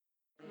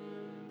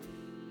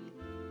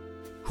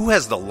Who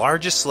has the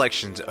largest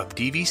selections of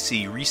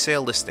DVC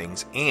resale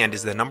listings and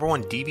is the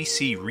 #1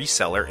 DVC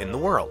reseller in the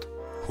world?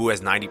 Who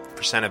has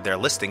 90% of their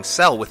listings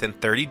sell within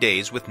 30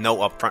 days with no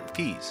upfront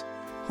fees?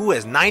 Who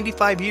has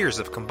 95 years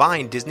of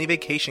combined Disney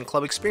Vacation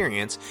Club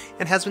experience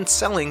and has been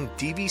selling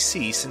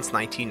DVC since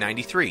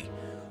 1993?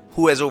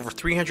 Who has over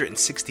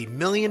 $360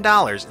 million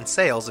in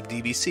sales of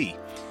DVC?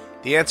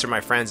 The answer,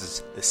 my friends,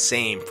 is the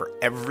same for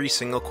every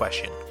single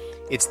question.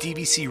 It's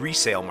DVC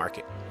resale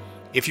market.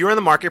 If you're in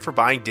the market for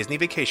buying Disney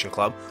Vacation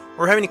Club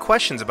or have any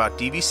questions about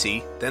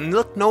DVC, then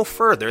look no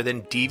further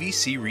than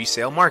DVC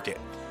Resale Market.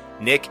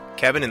 Nick,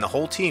 Kevin, and the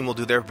whole team will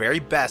do their very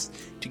best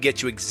to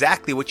get you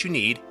exactly what you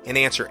need and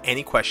answer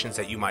any questions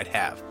that you might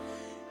have.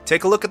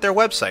 Take a look at their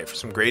website for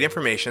some great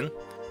information,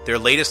 their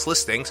latest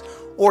listings,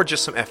 or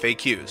just some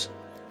FAQs.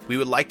 We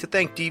would like to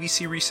thank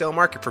DVC Resale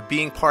Market for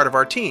being part of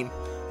our team,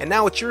 and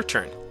now it's your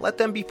turn. Let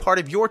them be part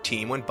of your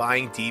team when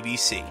buying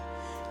DVC.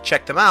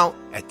 Check them out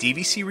at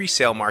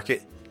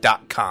dvcresalemarket.com.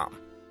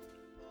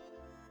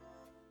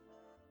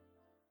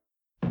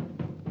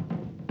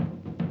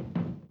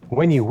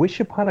 When you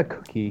wish upon a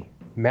cookie,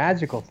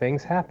 magical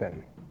things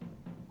happen.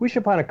 Wish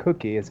Upon a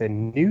Cookie is a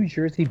New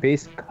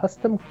Jersey-based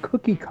custom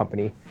cookie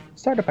company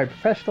started by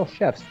professional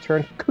chefs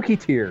turned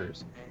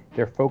cookie-teers.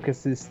 Their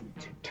focus is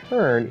to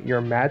turn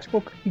your magical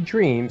cookie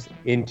dreams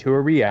into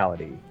a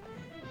reality.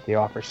 They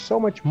offer so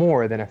much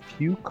more than a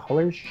few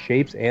colors,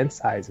 shapes, and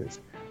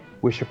sizes.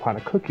 Wish Upon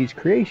a Cookie's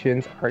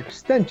creations are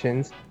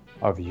extensions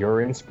of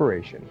your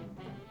inspiration.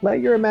 Let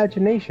your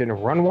imagination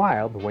run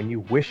wild when you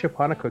wish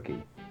upon a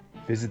cookie.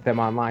 Visit them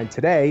online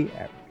today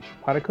at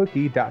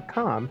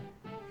wishuponacookie.com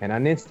and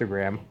on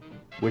Instagram,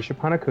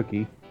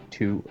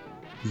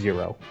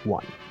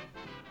 wishuponacookie201.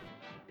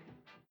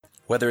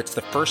 Whether it's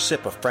the first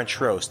sip of French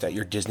roast at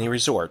your Disney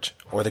resort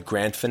or the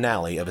grand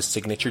finale of a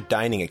signature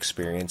dining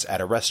experience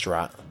at a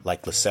restaurant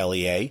like Le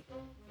Cellier,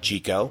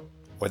 Chico,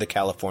 or the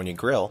California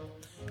Grill,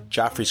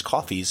 Joffrey's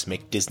coffees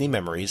make Disney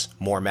memories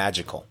more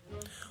magical.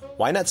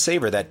 Why not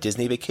savor that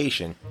Disney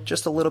vacation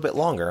just a little bit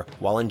longer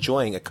while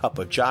enjoying a cup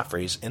of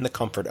Joffrey's in the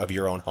comfort of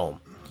your own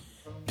home?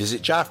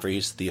 Visit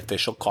Joffrey's, the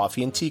official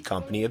coffee and tea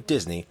company of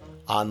Disney,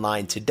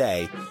 online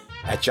today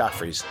at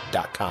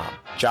joffreys.com.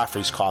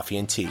 Joffrey's Coffee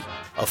and Tea,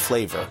 a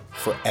flavor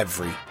for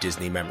every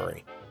Disney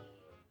memory.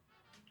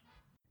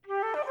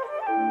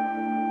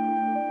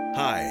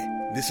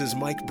 Hi, this is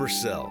Mike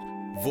Bursell,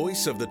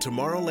 voice of the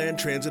Tomorrowland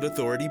Transit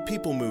Authority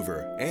People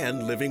Mover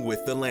and Living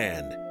with the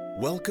Land.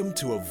 Welcome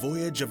to a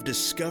voyage of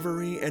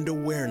discovery and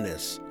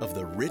awareness of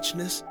the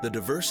richness, the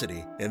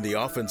diversity, and the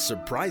often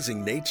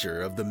surprising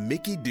nature of the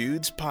Mickey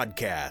Dudes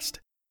podcast.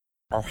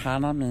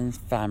 Ohana means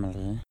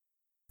family.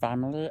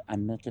 Family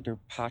and Mickey Dude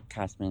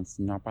podcast means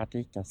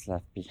nobody gets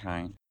left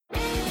behind.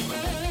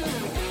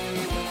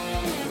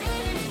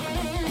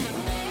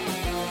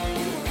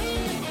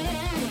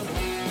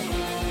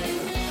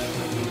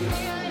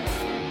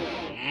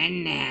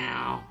 And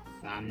now,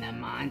 from the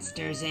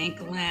Monsters Inc.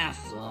 laugh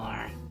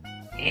floor,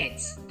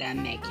 it's the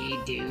Mickey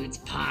Dudes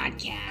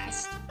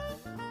podcast.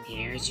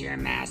 Here's your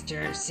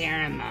master of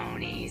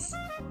ceremonies,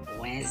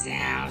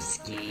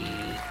 Wazowski.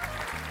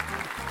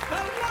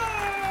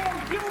 Hello,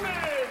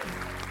 humans!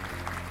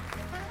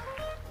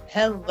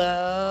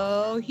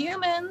 Hello,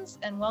 humans,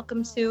 and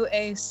welcome to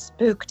a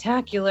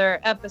spooktacular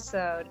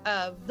episode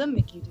of the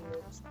Mickey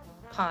Dudes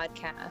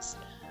podcast.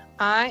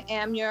 I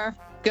am your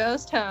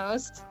ghost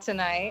host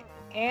tonight,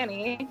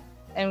 Annie,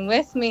 and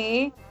with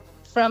me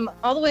from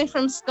all the way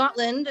from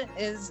Scotland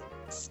is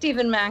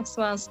Stephen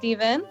Maxwell.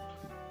 Stephen?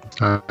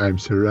 I'm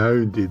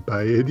surrounded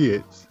by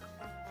idiots.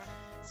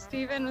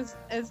 Stephen,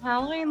 is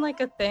Halloween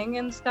like a thing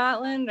in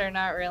Scotland or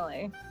not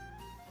really?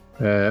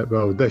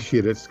 Well, this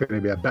year it's going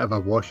to be a bit of a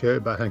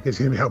washout, but I think it's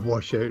going to be a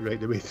washout right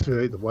the way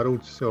throughout the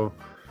world. So,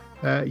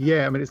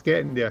 yeah, I mean, it's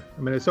getting there.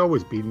 I mean, it's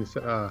always been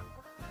sort of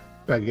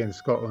big in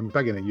Scotland,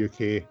 big in the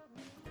UK,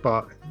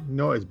 but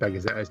not as big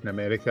as it is in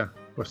America.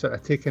 We're sort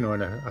of taking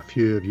on a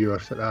few of your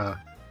sort of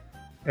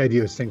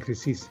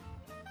idiosyncrasies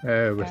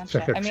with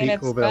trick or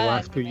treat over the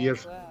last few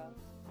years.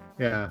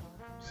 Yeah,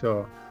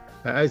 so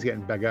it is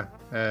getting bigger.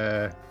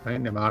 I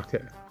think the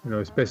market,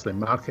 especially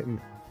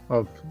marketing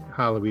of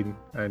Halloween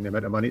and the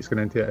amount of money it's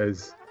going into it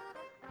is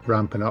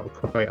ramping up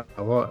quite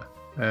a lot.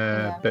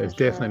 But it's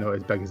definitely not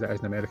as big as it is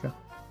in America.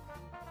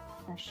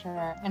 For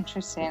sure.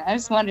 Interesting. I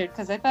just wondered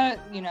because I thought,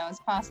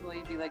 it's possible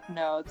you'd be like,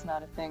 no, it's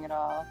not a thing at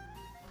all.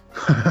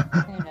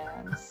 Who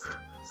knows?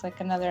 It's like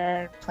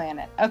another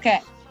planet.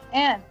 Okay.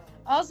 And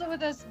also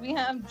with us, we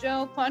have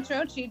Joe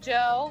Quattrochi.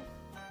 Joe.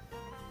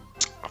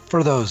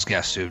 For those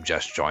guests who've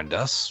just joined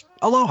us,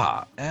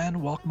 aloha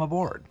and welcome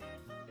aboard.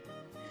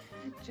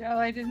 Joe,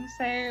 I didn't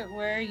say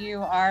where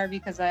you are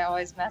because I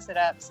always mess it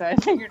up, so I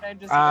figured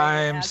I'd just...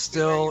 I'm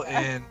still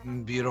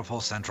in beautiful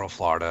Central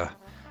Florida.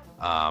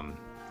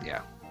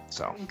 Yeah,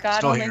 so...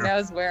 God only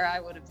knows where I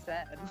would have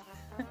said.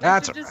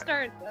 That's just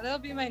right. That'll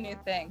be my new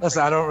thing.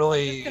 Listen, I don't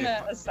really... I'm just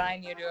going to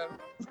assign you to a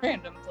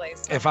random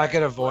place. If I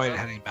could avoid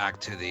heading back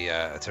to the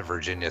to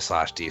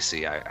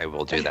Virginia/DC, I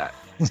will do that.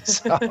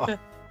 So...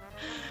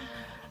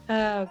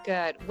 Oh,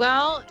 good.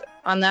 Well,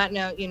 on that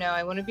note,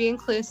 I want to be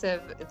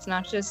inclusive. It's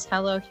not just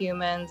hello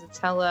humans, it's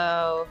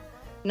hello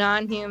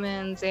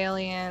non-humans,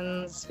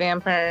 aliens,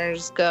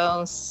 vampires,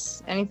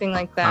 ghosts, anything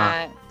like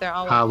that. They're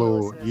all welcome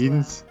to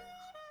listen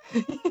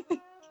as well.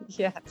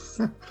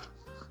 Yes.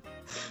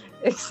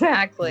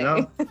 Exactly.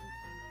 No.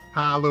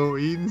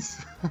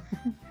 Halloweens.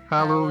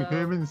 Hello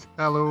humans.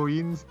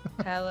 Halloweens.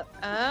 Hello.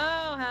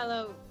 Oh,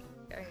 hello.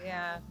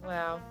 Yeah.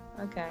 Wow.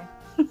 Okay.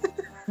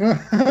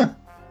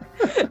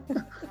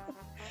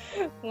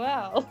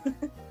 Well,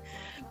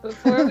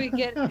 before we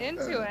get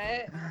into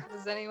it,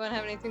 does anyone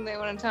have anything they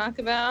want to talk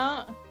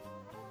about?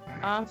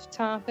 Off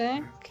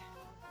topic?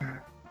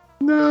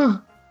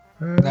 No.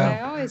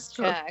 I always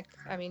check.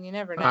 I mean, you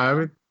never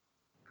know.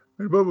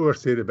 What we were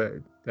saying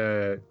about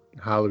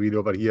Halloween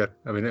over here,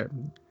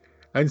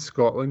 in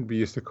Scotland, we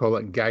used to call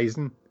it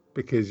guising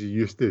because you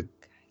used to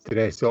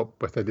dress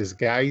up with a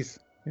disguise,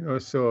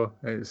 so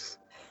it's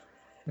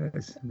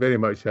very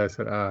much that's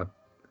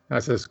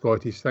a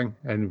Scottish thing.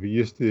 And we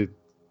used to,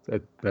 I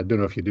don't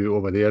know if you do it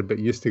over there, but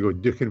you used to go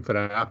duking for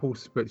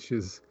apples, which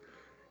is,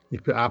 you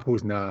put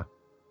apples in a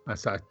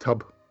sort of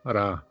tub or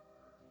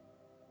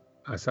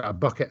a sort of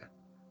bucket,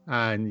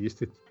 and you used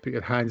to put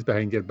your hands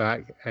behind your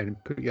back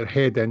and put your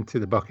head into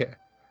the bucket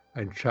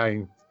and try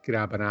and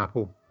grab an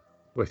apple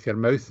with your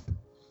mouth,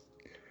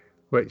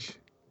 which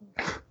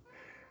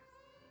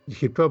you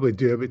could probably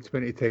do about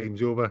 20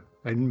 times over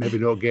and maybe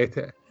not get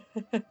it,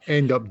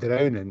 end up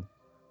drowning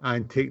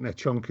and taking a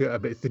chunk out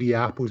about 3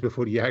 apples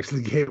before you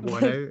actually get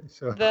one out.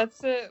 So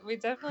that's it. We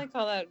definitely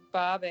call that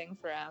bobbing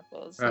for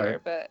apples here,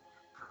 but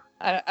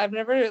I've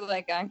never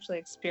actually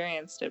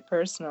experienced it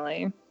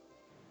personally.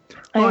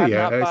 I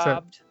have not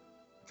bobbed.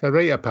 It's a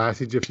rite of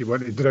passage if you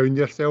want to drown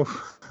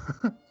yourself.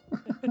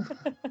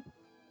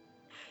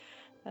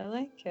 I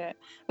like it.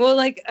 Well,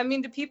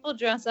 do people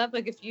dress up?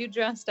 If you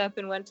dressed up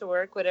and went to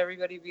work, would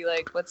everybody be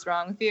like, what's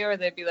wrong with you? Or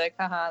they'd be like,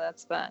 haha,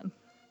 that's fun.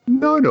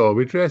 No,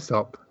 we dress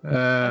up.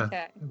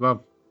 Okay.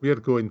 Well, we're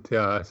going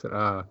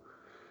to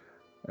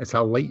it's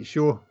a light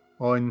show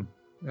on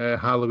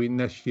Halloween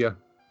this year,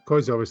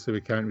 because obviously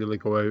we can't really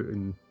go out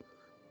and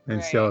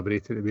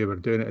celebrate it the way we're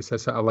doing it. It's a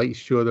sort of light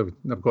show that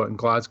I've got in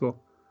Glasgow,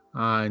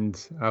 and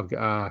I've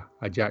got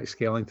a Jack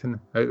Skellington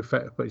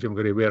outfit which I'm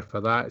going to wear for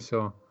that.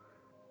 So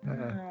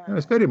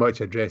it's very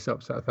much a dress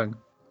up sort of thing.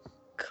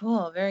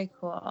 Cool, very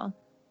cool.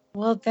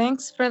 Well,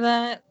 thanks for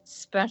that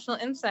special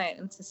insight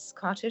into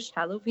Scottish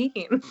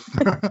Halloween.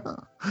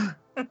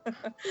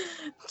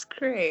 It's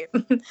great.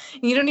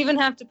 You don't even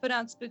have to put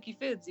out spooky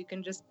foods. You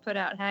can just put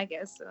out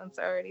haggis, and it's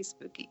already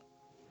spooky.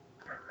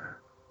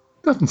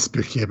 Nothing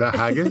spooky about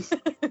haggis,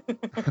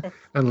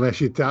 unless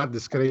you start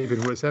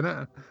describing what's in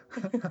it.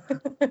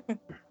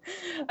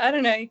 I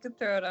don't know. You could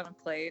throw it on a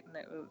plate, and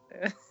it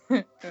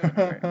would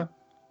work.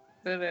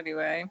 But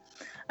anyway,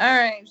 all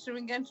right. Should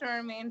we get to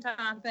our main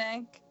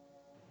topic?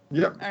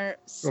 Yep. Our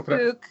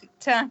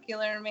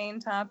spooktacular main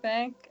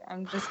topic.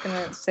 I'm just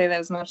gonna say that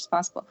as much as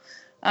possible.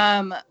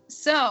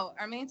 So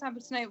our main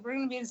topic tonight, we're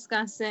gonna be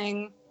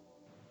discussing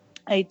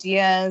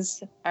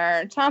ideas,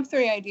 our top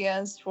 3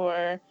 ideas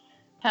for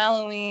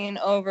Halloween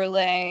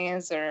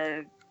overlays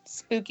or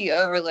spooky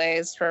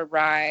overlays for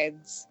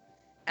rides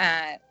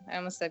I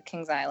almost said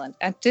Kings Island,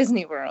 at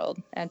Disney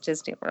World.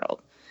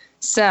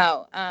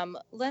 So,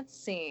 let's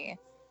see.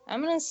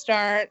 I'm going to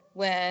start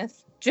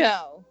with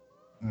Joe.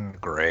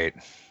 Great.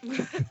 Well,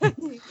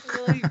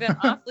 you've been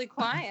awfully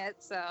quiet,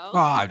 so.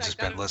 Well, I've just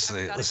been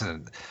listening.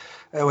 Listen,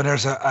 when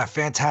there's a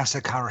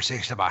fantastic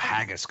conversation about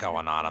haggis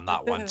going on, I'm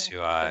not one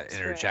to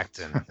interject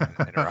and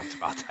interrupt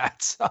about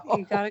that. So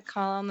you got to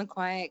call on the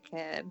quiet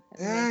kid.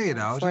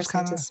 Yeah, just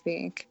kind of to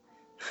speak.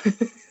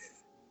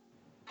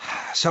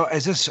 So,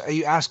 are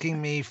you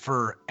asking me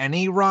for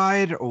any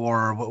ride,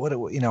 or what?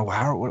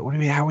 How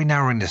are we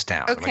narrowing this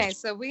down? Okay,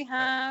 so we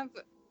have.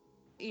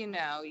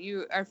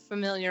 You are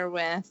familiar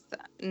with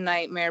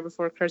Nightmare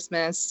Before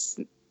Christmas,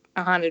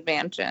 a haunted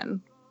mansion.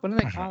 What do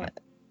they call it?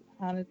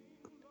 Haunted.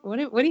 What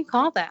do you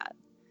call that?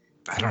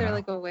 I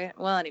don't know.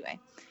 Well, anyway.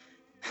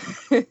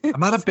 I'm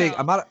not a big.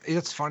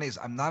 It's funny.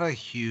 I'm not a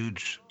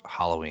huge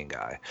Halloween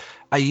guy.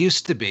 I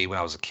used to be when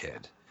I was a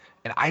kid,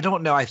 and I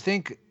don't know. I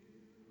think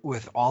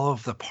with all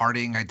of the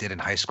partying I did in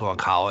high school and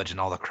college, and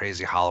all the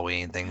crazy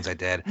Halloween things I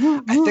did,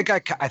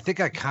 I think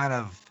I kind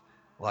of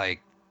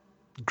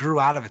grew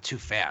out of it too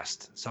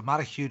fast. So I'm not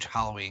a huge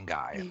Halloween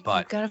guy,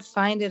 but you've got to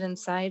find it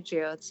inside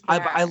you.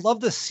 I love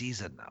the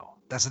season though.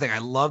 That's the thing. I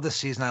love the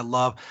season.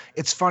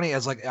 It's funny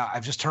as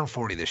I've just turned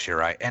 40 this year,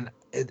 right? And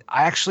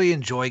I actually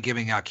enjoy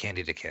giving out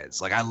candy to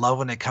kids. I love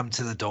when they come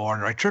to the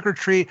door and trick or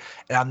treat,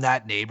 and I'm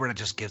that neighbor and it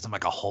just gives them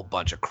a whole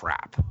bunch of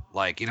crap.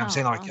 What I'm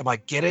saying? I'm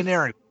like, get in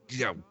there and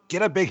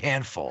get a big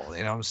handful.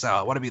 So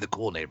I want to be the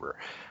cool neighbor,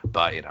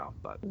 but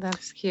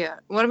that's cute.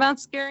 What about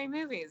scary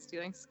movies? Do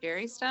you like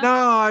scary stuff?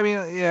 No,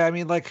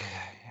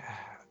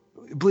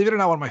 believe it or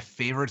not, one of my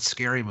favorite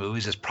scary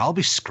movies is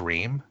probably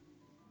Scream.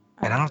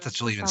 And I don't know if that's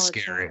really even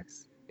scary.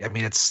 Choice.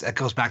 It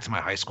goes back to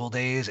my high school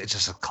days. It's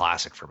just a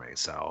classic for me.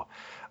 So,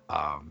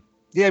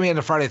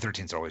 the Friday the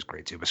 13th are always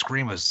great too. But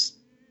Scream was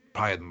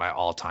probably my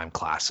all-time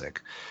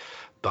classic.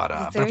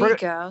 But there you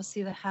go.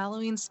 See, the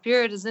Halloween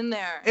spirit is in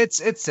there. It's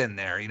in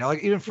there, you know.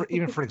 Like even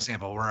for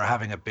example, we're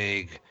having a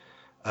big.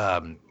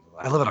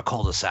 I live in a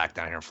cul-de-sac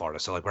down here in Florida,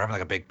 so like we're having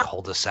like a big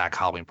cul-de-sac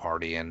Halloween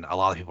party, and a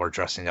lot of people are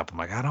dressing up. I'm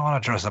like, I don't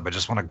want to dress up. I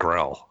just want to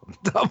grill.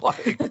 I'm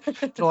like,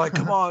 they're like,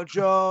 come on,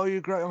 Joe,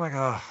 you grill. I'm like,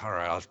 oh, all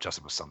right, I'll dress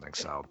up with something.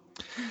 So,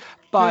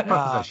 but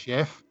a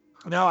chef.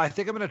 No, I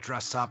think I'm gonna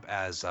dress up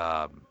as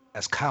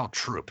Kyle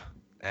Troop.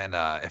 And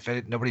if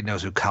nobody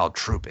knows who Kyle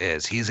Troop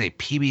is, he's a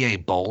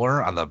PBA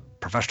bowler on the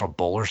Professional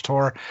Bowlers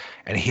Tour,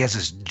 and he has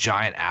this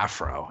giant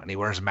afro, and he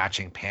wears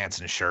matching pants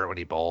and shirt when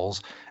he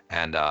bowls.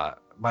 And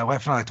my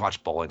wife and I like to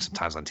watch bowling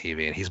sometimes on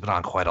TV, and he's been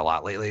on quite a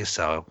lot lately.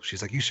 So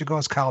she's like, "You should go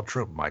as Kyle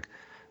Troop." I'm like,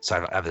 so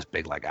I have this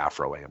big like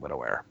afro wing I'm gonna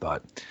wear,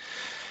 but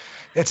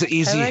it's an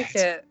easy.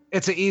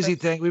 It's an easy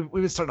thing. We've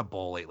been starting to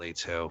bowl lately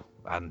too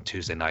on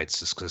Tuesday nights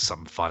just because it's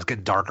something fun. It's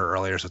getting darker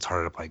earlier, so it's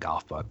harder to play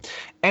golf. But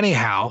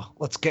anyhow,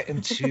 let's get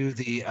into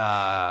the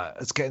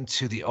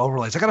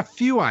overlays. I got a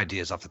few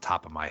ideas off the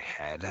top of my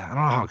head. I don't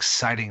know how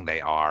exciting they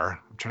are.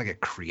 I'm trying to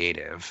get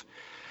creative.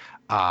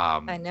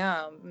 I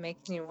know,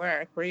 making you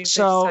work. We're usually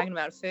just talking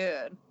about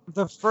food.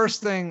 The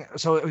first thing,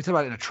 so we talked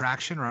about an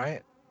attraction,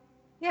 right?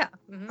 Yeah.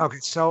 Mm-hmm. Okay,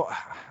 so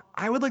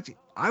I would like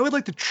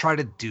to try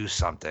to do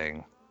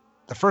something.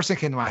 The first thing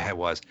that came to my head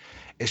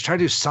is try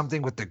to do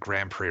something with the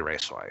Grand Prix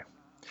Raceway.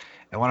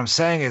 And what I'm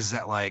saying is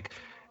that like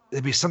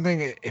it'd be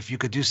something if you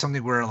could do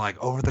something where like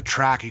over the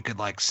track you could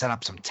like set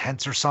up some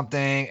tents or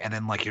something, and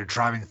then like you're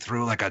driving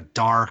through like a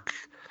dark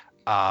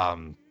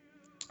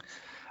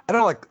I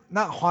don't know, like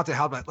not haunted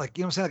house, but like,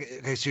 you know what I'm saying?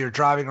 Like, okay, so you're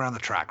driving around the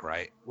track,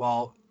 right?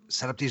 Well,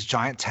 set up these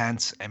giant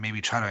tents and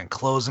maybe try to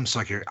enclose them. So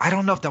like I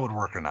don't know if that would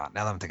work or not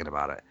now that I'm thinking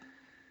about it.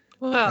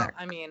 Well,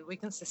 I mean, we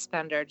can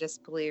suspend our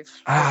disbelief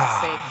for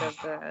the sake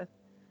of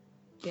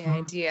the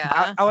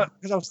idea.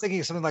 Because I was thinking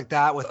of something like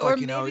that with or like,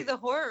 maybe the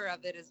horror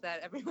of it is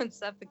that everyone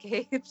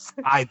suffocates.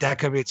 That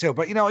could be too.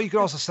 But, you could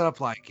also set up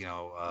like,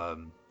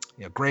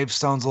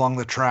 gravestones along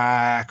the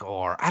track,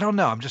 or I don't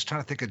know. I'm just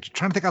trying to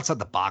think outside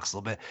the box a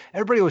little bit.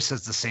 Everybody always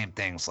says the same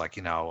things, like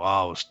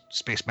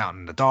Space Mountain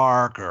in the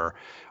dark,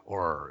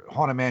 or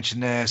Haunted Mansion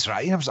this, or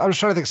I was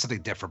trying to think of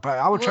something different. But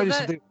I would try to do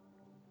something.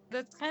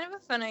 That's kind of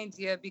a fun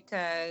idea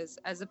because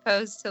as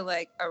opposed to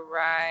like a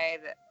ride,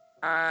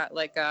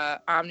 like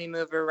a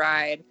Omnimover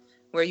ride,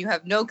 where you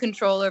have no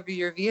control over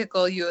your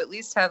vehicle, you at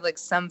least have like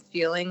some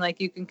feeling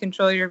like you can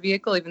control your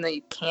vehicle, even though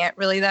you can't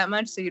really that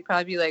much. So you'd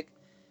probably be like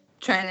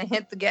trying to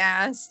hit the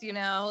gas,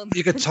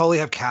 You could totally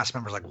have cast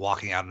members like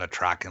walking out on the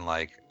track and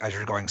like as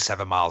you're going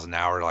 7 miles an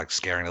hour, like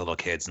scaring the little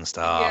kids and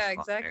stuff. Yeah,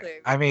 exactly.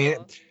 I mean,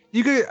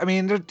 you could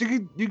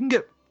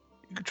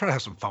try to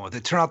have some fun with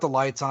it. Turn out the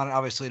lights on it.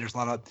 Obviously, there's a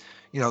lot of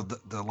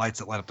the lights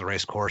that light up the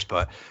race course,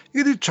 but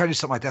you could try to do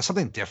something like that,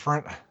 something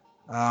different.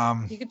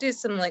 You could do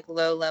some like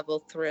low level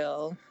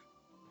thrill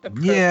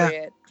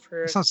appropriate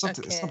for a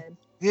kid.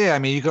 Yeah, I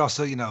mean, you could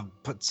also,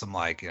 put some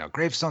like,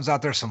 gravestones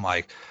out there, some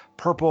like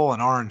purple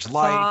and orange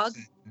lights,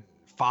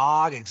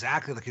 fog,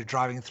 exactly, like you're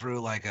driving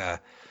through like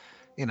a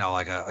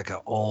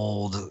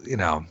old,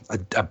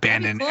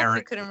 abandoned area.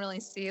 You couldn't really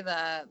see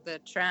the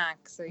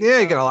track, so you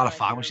get a lot of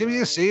fog.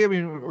 You see, I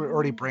mean, we're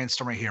already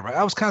brainstorming here, but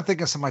I was kind of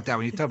thinking something like that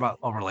when you talk about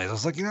overlays. I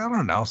was like, I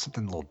don't know,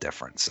 something a little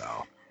different.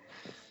 So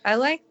I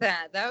like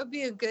that. That would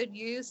be a good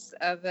use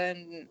of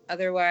an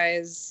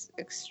otherwise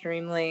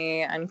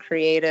extremely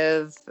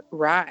uncreative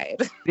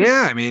ride.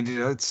 Yeah, I mean,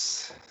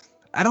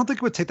 I don't think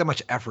it would take that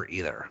much effort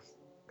either.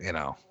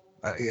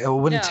 It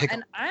wouldn't take.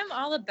 And I'm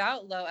all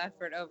about low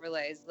effort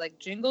overlays, like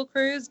Jingle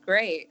Cruise,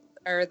 great,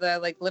 or the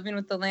like Living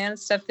with the Land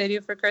stuff they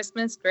do for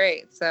Christmas,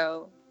 great.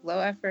 So low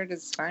effort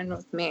is fine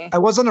with me. I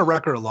was on a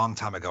record a long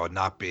time ago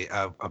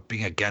of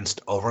being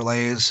against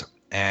overlays,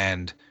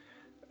 and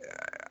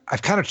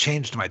I've kind of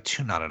changed my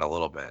tune on it a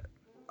little bit.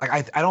 Like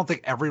I don't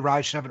think every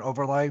ride should have an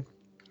overlay,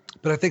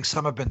 but I think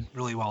some have been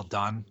really well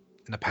done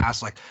in the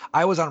past. Like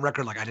I was on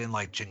record like I didn't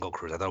like Jingle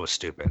Cruise. I thought it was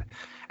stupid,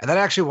 and then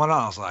actually went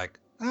on. I was like,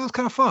 that was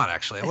kind of fun,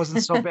 actually. It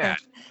wasn't so bad.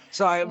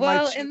 So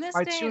in this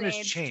day and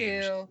age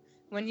too,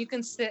 when you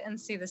can sit and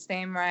see the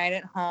same ride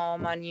at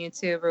home on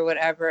YouTube or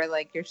whatever,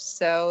 like you're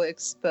so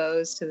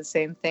exposed to the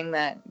same thing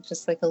that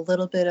just like a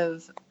little bit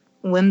of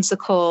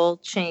whimsical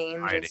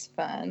change is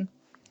fun.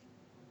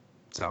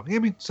 So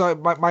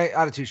my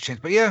attitude's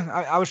changed, but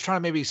I was trying to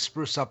maybe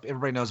spruce up.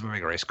 Everybody knows I'm a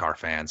big race car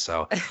fan,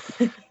 so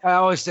I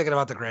always thinking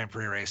about the Grand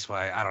Prix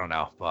Raceway. I don't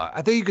know, but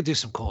I think you could do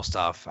some cool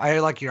stuff. I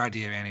like your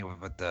idea, Annie,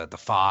 with the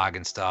fog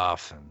and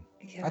stuff,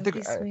 and I think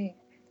it'd be sweet.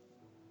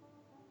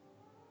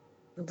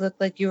 It looked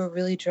like you were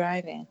really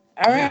driving.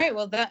 All right,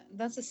 well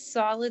that's a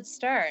solid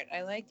start.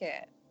 I like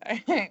it. All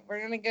right,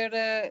 we're gonna go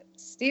to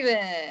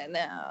Steven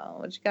now.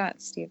 What you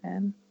got,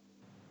 Steven?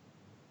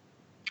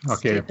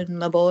 Okay, Steven,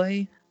 my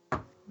boy.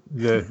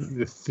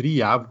 The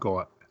three I've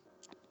got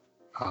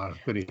are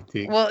going to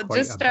take. Well,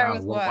 just start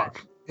with what?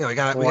 Yeah, we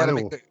got to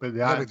make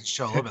the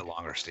show a little bit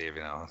longer, Steve.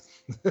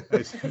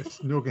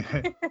 It's not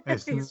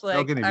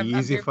going to be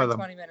easy for them.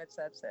 20 minutes,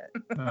 that's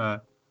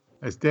it.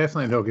 It's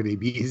definitely not going to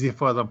be easy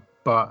for them.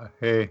 But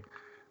hey,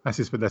 this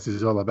is what this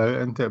is all about,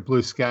 isn't it?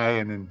 Blue sky,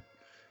 and then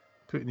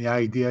putting the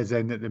ideas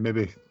in that they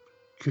maybe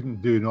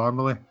couldn't do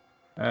normally.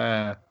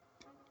 I'm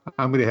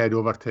going to head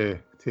over to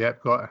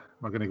Epcot.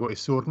 We're going to go to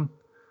Soarin',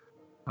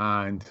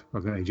 and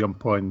we're going to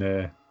jump on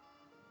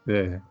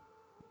the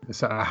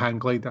sort of hang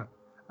glider.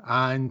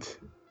 And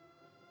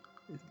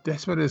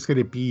this one is going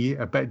to be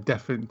a bit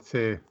different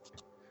to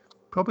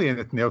probably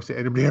anything else that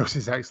anybody else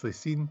has actually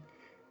seen.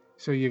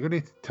 So you're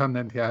going to turn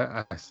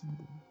into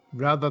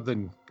rather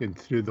than going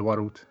through the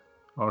world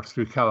or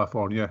through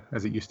California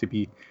as it used to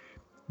be,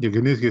 you're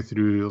going to go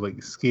through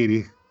like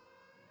scary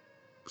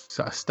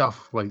sort of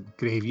stuff like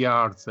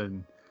graveyards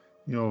and,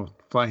 you know,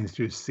 flying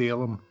through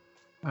Salem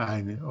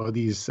and all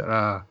these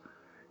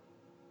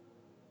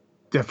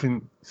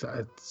different sort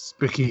of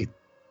spooky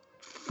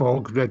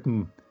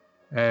fog-ridden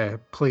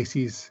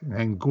places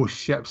and ghost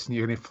ships, and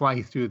you're going to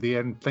fly through there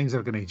and things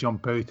are going to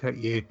jump out at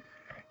you,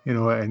 you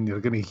know, and you're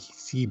going to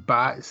see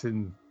bats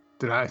and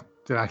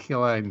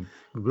Dracula and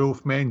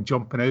wolfmen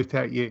jumping out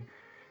at you,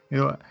 you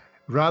know,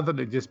 rather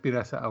than just being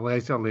a sort of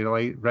leisurely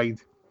ride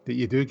that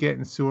you do get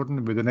in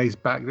Soarin' with a nice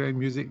background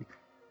music.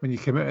 When you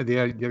come out of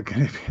there,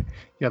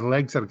 your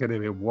legs are going to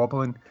be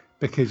wobbling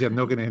because you're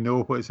not going to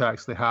know what's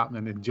actually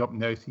happening and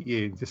jumping out at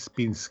you and just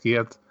being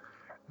scared.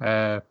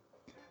 I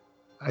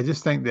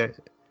just think that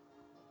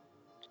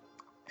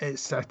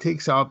it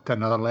takes it up to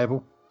another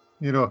level,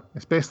 you know,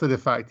 especially the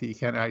fact that you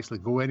can't actually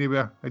go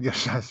anywhere and you're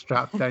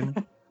strapped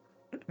in.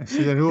 And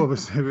see, I know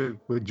obviously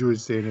what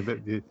Joe's saying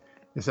about the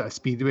sort of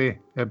speedway,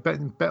 a bit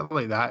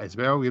like that as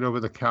well, you know,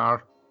 with a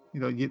car. You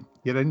know,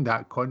 you're in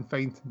that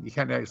confined. You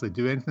can't actually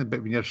do anything.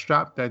 But when you're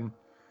strapped in,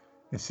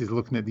 it's just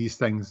looking at these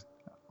things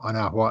on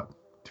a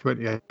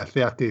 20 or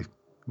 30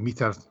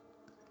 meter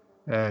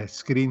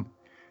screen.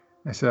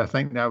 And so I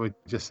think that would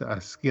just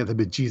scare the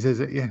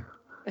bejesus at you.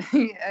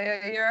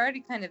 You're already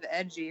kind of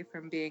edgy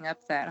from being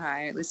up that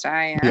high. At least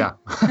I am. Yeah.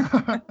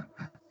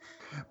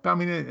 But I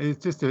mean,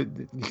 it's just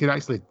you can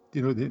actually,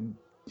 you know, you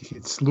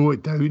can slow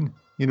it down,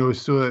 you know,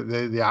 so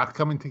that they are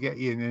coming to get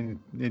you,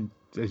 and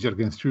as you're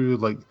going through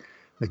like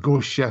the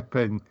ghost ship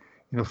and,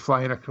 you know,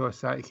 flying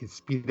across that, you can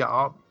speed it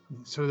up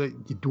so that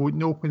you don't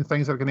know when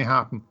things are going to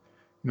happen.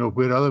 You know,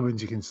 where other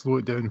ones you can slow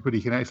it down where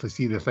you can actually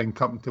see the thing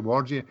coming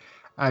towards you.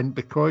 And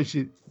because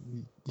you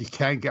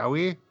can't get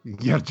away,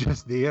 you're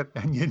just there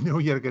and you know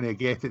you're going to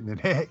get it in the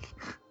neck.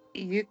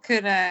 You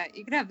could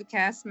have the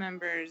cast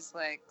members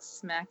like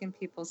smacking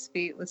people's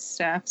feet with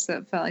stuff so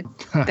it felt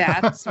like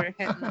bats were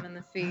hitting them in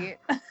the feet.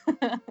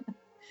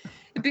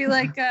 It'd be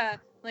like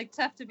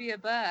Tough to Be a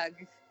Bug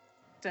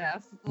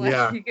stuff. Like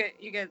yeah.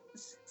 You get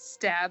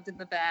stabbed in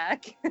the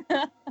back.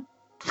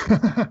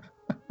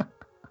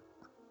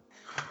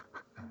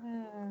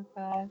 Oh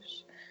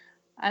gosh,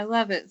 I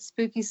love it.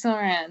 Spooky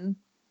Soarin'.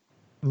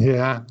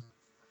 Yeah.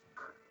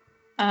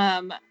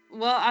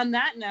 Well, on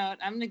that note,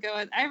 I'm gonna go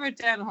with. I wrote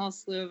down a whole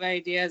slew of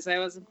ideas. I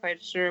wasn't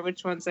quite sure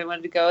which ones I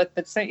wanted to go with,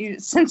 but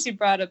since you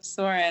brought up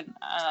Soarin',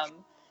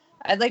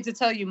 I'd like to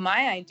tell you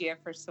my idea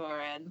for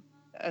Soarin',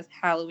 a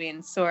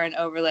Halloween Soarin'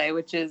 overlay,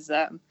 which is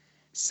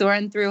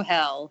Soarin' Through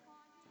Hell.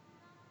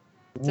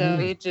 So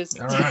you just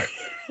all right.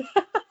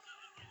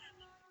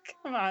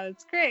 Come on,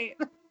 it's great.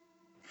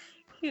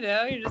 You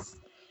know, you're just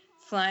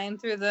flying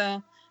through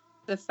the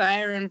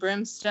fire and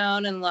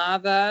brimstone and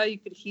lava. You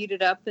could heat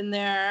it up in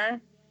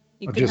there.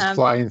 You or could just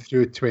flying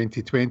through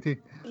 2020.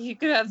 You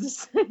could have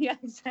this, yeah,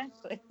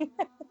 exactly.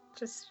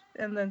 Just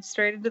and then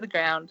straight into the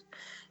ground.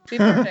 Be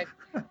perfect.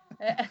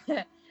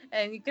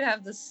 And you could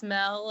have the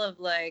smell of,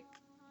 like,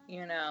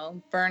 you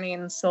know,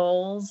 burning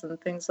souls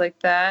and things like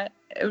that.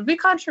 It would be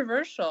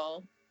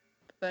controversial,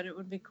 but it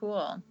would be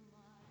cool.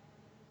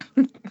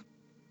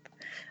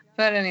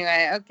 But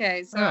anyway,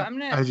 okay, so I'm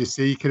gonna. As you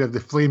say, you could have the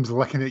flames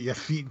licking at your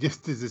feet,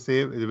 just as they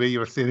say, the way you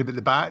were saying about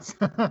the bats.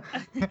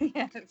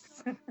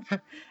 Yes.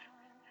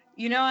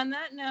 You know, on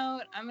that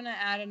note, I'm gonna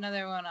add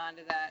another one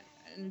onto that.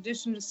 In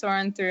addition to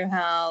Soarin' Through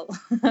Hell,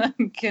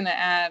 I'm gonna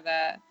add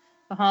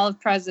the Hall of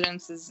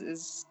Presidents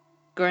is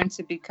going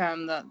to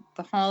become the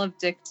Hall of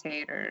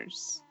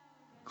Dictators.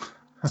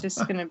 It's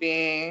just gonna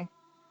be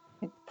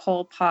like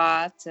Pol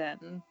Pot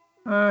and.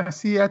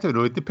 See, I don't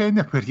know.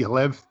 Depending on where you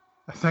live.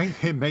 I think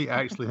they might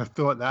actually have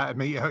thought that. It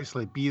might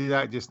actually be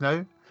that just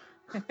now.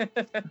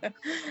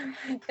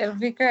 It'll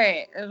be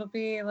great. It'll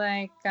be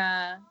like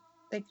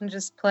they can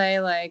just play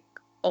like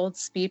old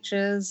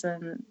speeches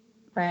and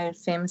by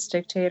famous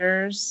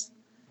dictators.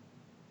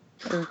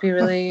 It would be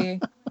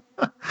really.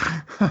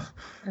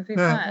 It'd be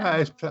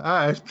fun.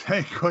 That is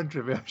pretty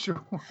controversial.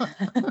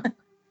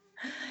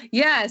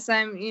 Yes,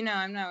 I'm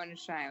not going to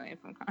shy away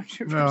from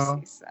controversy.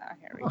 No. So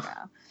here we go.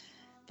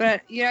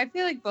 But, you know, I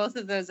feel like both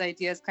of those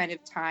ideas kind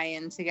of tie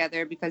in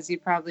together because you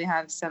probably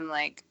have some,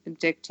 like,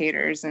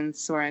 dictators and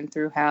Soarin'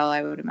 Through Hell,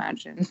 I would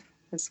imagine,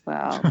 as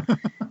well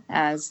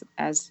as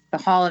the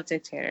Hall of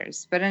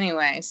Dictators. But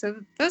anyway, so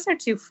those are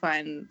two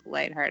fun,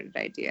 lighthearted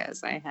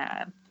ideas I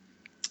had.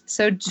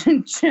 So,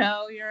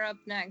 Joe, you're up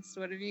next.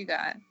 What have you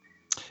got?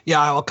 Yeah,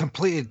 I will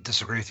completely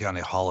disagree with you on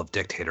the Hall of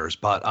Dictators,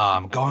 but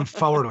going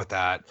forward with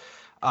that,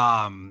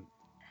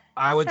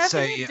 I would How can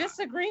say you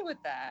disagree with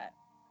that?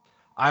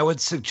 I would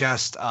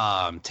suggest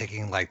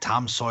taking like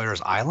Tom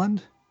Sawyer's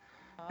Island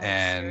Oh,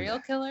 and serial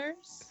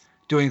killers?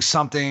 doing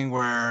something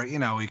where, you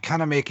know, we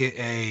kind of make it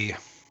a,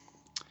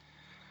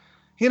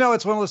 you know,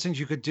 it's one of those things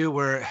you could do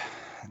where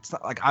it's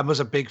not like I was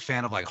a big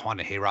fan of like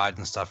haunted hayrides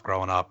and stuff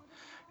growing up.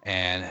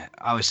 And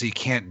obviously you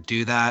can't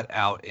do that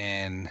out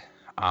in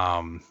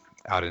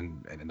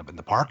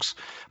the parks.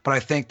 But I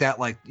think that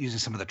like using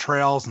some of the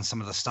trails and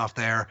some of the stuff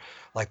there,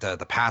 like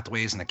the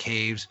pathways and the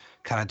caves,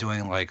 kind of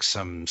doing like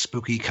some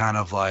spooky kind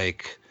of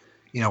like,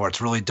 you know, where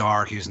it's really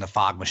dark, using the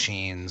fog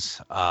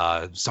machines,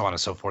 so on and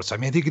so forth. So I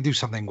mean, if you could do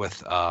something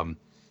with Tom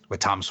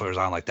Sawyer's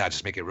Island like that,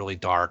 just make it really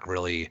dark,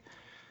 really,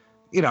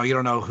 you know, you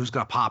don't know who's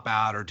gonna pop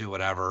out or do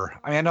whatever.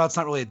 I mean, I know it's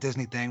not really a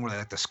Disney thing where they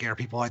like to scare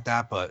people like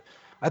that, but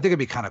I think it'd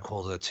be kind of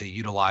cool to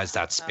utilize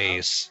that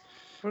space.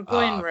 We're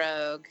going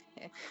rogue,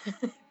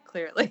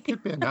 clearly.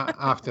 An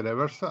after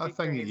hours sort of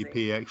thing that you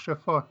pay extra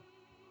for.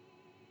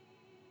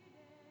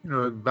 You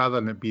know,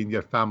 rather than it being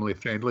your family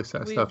friendly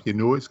sort of stuff, you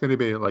know it's going to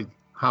be like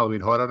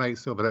Halloween Horror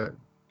Nights over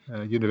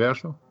at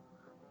Universal.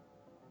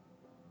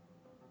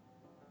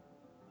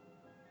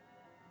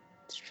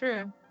 It's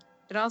true.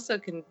 It also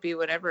can be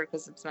whatever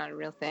because it's not a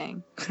real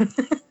thing.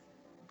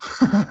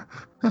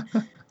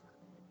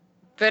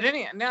 But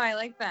anyway, no, I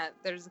like that.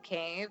 There's a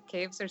cave.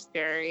 Caves are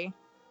scary.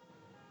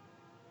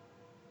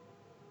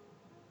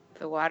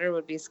 The water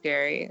would be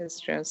scary. Is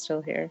Joe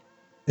still here?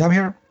 Yeah, I'm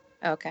here.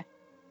 Okay.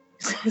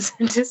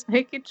 Just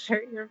making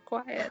sure you're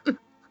quiet.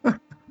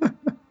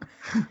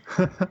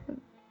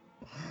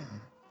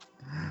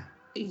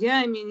 Yeah,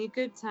 I mean, you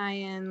could tie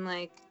in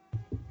like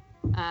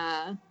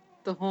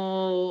the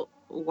whole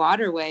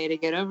waterway to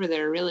get over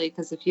there, really,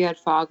 because if you had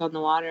fog on the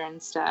water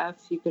and stuff,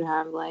 you could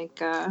have like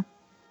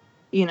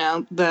you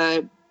know,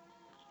 the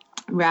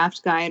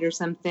raft guide or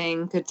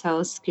something could tell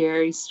a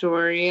scary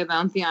story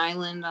about the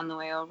island on the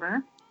way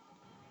over.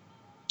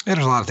 Yeah,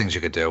 there's a lot of things you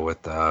could do with,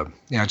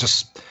 you know,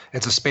 just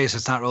it's a space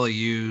that's not really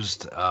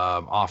used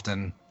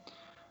often,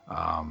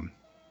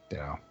 you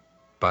know.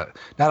 But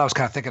now that I was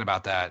kind of thinking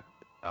about that,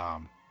 I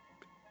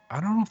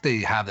don't know if they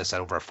have this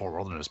over at Fort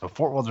Wilderness, but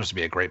Fort Wilderness would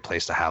be a great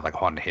place to have like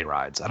haunted hay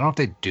rides. I don't know if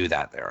they do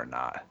that there or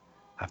not.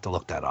 I have to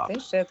look that up. They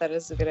should. That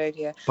is a good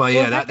idea. But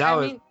yeah, that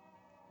was. Mean,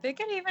 they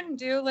could even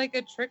do like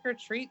a trick or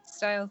treat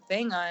style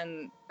thing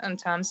on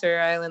Tom Sawyer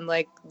Island,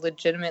 like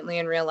legitimately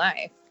in real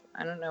life.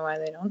 I don't know why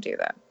they don't do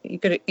that. You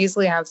could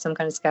easily have some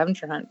kind of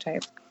scavenger hunt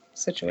type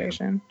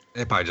situation.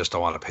 They probably just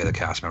don't want to pay the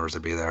cast members to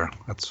be there.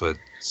 That's what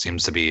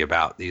seems to be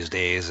about these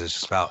days. It's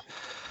just about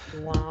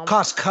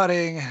cost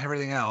cutting and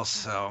everything else.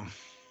 So,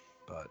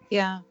 but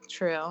yeah,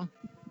 true.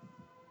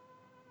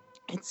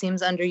 It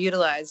seems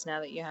underutilized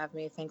now that you have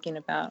me thinking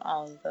about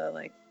all of the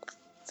like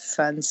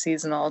fun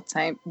seasonal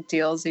type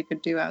deals you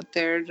could do out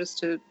there just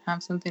to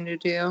have something to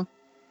do.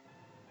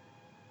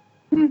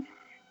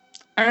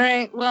 All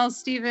right. Well,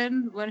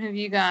 Stephen, what have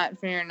you got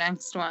for your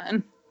next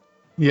one?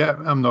 Yeah,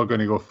 I'm not going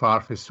to go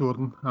far for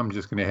Soarin'. I'm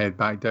just going to head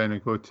back down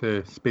and go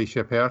to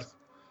Spaceship Earth.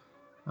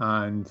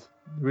 And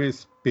the way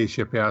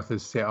Spaceship Earth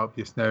is set up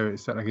just now, it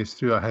sort of goes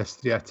through a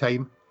history of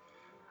time.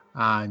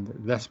 And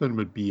this one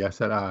would be a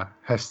sort of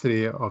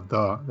history of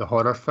the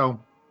horror film,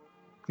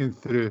 going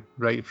through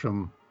right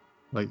from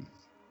like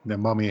the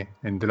Mummy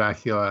and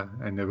Dracula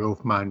and the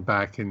Wolfman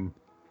back in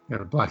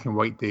your black and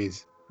white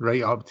days,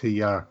 right up to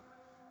your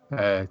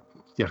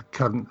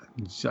current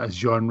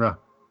genre,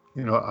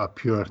 you know, a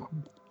pure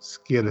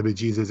scare the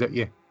bejesus at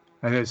you.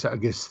 And it sort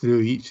of goes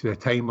through each of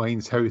the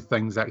timelines, how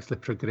things actually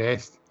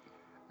progressed,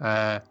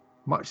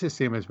 much the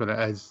same as what it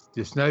is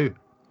just now, you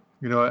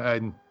know,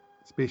 in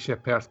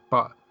Spaceship Earth,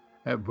 but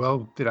it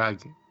will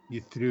drag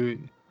you through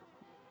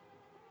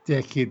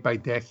decade by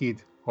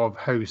decade of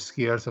how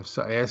scares have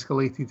sort of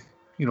escalated,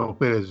 you know,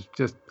 whereas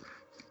just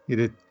you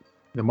did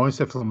the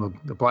monster from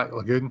the Black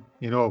Lagoon,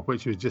 you know,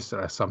 which was just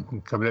sort of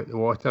something coming out the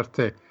water,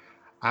 to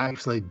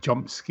actually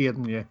jump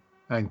scaring you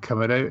and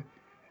coming out.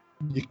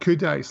 You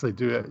could actually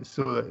do it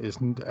so that it's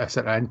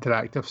sort of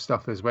interactive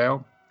stuff as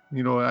well.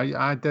 You know,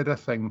 I did a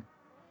thing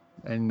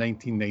in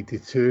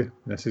 1992.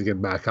 This is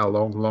getting back a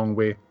long, long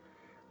way.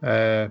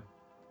 When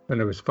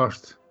I was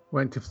first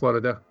went to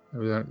Florida,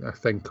 there was a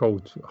thing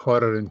called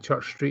Horror in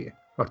Church Street,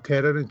 or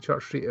Terror in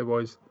Church Street it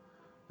was.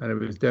 And it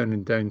was down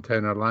in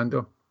downtown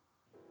Orlando,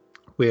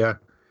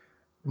 where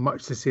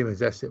much the same as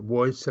this, it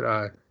was sort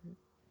of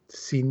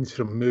scenes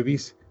from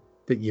movies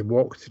that you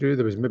walk through.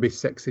 There was maybe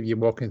 6 of you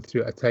walking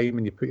through at a time,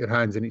 and you put your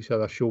hands on each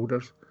other's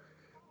shoulders.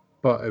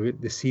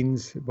 But the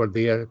scenes were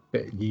there,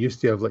 but you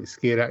used to have like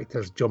scare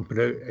actors jumping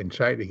out and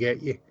trying to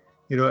get you,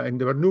 you know, and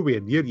they were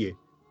nowhere near you.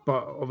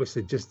 But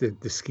obviously just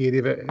the scare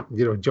of it,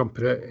 you know,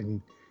 jumping out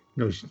and,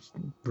 you know,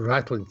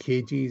 rattling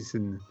cages,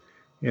 and,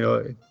 you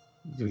know,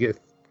 you get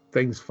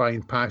things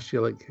flying past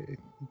you, like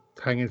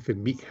hanging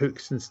from meat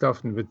hooks and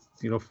stuff, and with,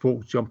 you know,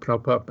 folks jumping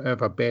up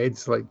out of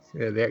beds like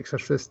The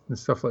Exorcist and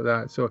stuff like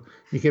that. So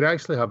you could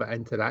actually have it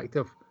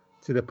interactive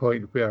to the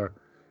point where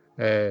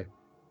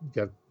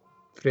your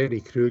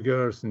Freddy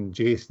Kruegers and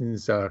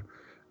Jasons are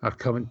are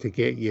coming to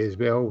get you as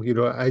well. You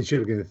know, as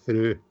you're going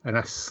through in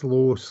a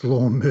slow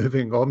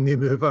moving omni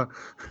mover,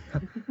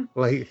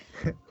 like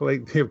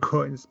they've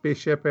got in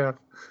Spaceship Earth.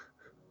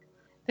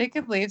 They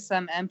could leave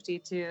some empty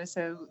too,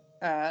 so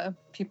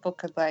people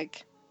could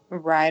like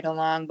ride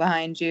along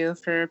behind you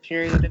for a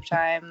period of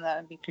time.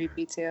 That would be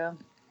creepy too.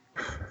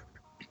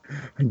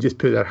 And just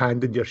put their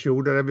hand on your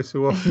shoulder every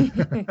so often.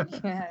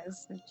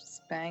 Yes,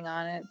 just bang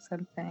on it,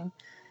 something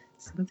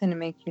to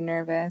make you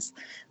nervous.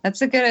 It's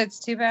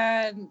too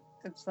bad.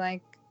 It's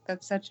like,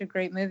 that's such a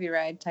great movie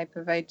ride type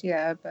of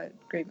idea, but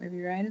great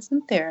movie ride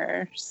isn't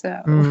there.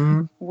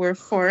 So we're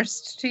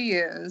forced to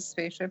use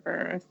Spaceship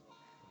Earth.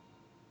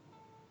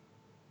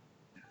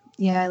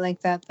 Yeah, I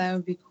like that. That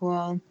would be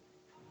cool.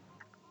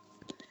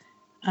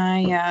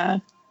 All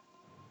right,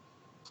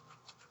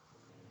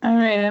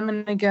 I'm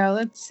going to go.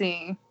 Let's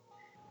see.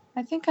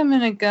 I think I'm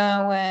going to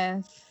go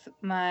with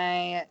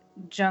my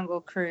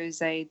Jungle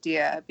Cruise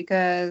idea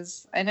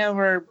because I know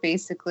we're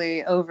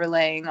basically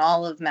overlaying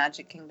all of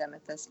Magic Kingdom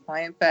at this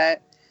point,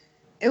 but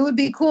it would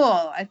be cool.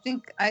 I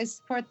think I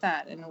support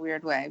that in a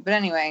weird way. But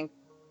anyway,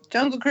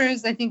 Jungle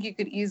Cruise, I think you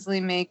could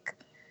easily make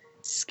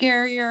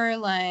scarier.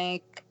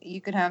 Like,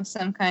 you could have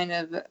some kind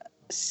of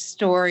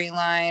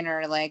storyline,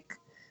 or like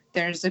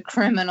there's a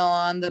criminal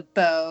on the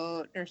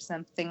boat or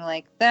something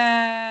like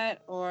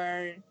that.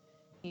 Or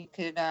you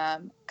could,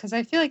 because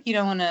I feel like you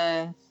don't want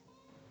to,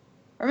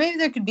 or maybe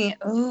there could be,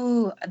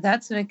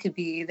 that's what it could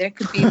be. There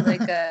could be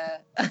like a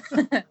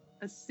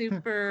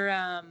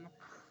super,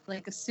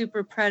 like a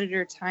super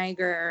predator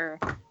tiger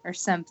or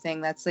something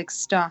that's like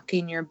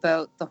stalking your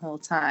boat the whole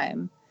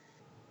time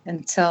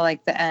until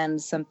like the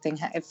end,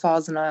 it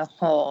falls in a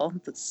hole.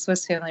 The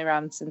Swiss Family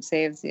Robinson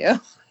saves you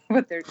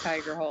with their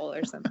tiger hole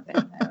or something.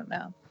 I don't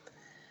know.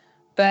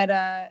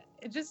 But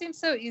it just seems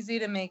so easy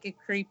to make it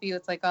creepy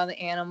with like all the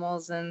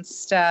animals and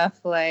stuff.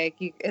 Like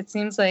it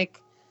seems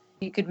like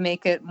you could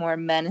make it more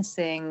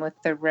menacing with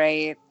the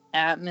right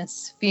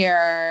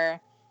atmosphere.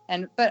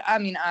 But I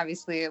mean,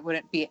 obviously it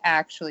wouldn't be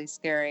actually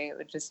scary. It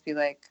would just be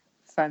like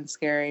fun,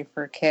 scary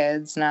for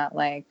kids, not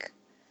like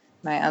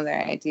my other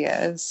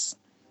ideas.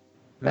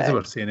 As I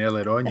was saying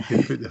earlier on, you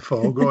could put the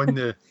fog on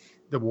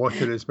the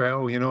water as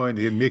well, you know, and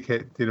you make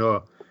it, you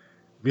know,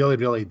 really,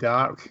 really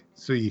dark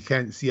so you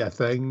can't see a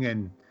thing.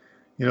 And,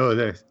 you know,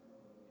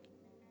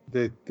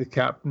 the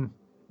captain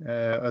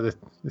or the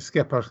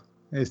skipper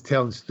is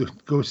telling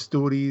ghost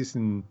stories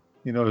and,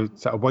 you know,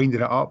 sort of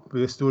winding it up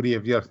with the story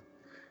of your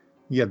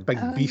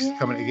big beast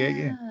coming to get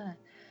you.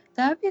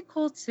 That'd be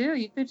cool too.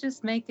 You could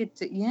just make it.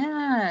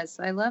 Yes,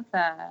 I love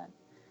that.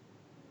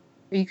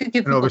 You could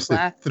give people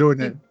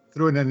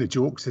throwing in the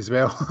jokes as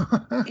well.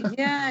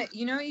 Yeah,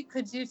 you know what you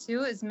could do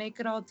too is make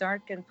it all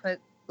dark and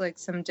put like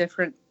some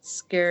different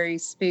scary,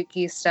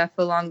 spooky stuff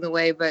along the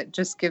way, but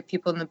just give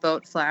people in the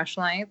boat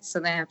flashlights so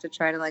they have to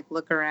try to like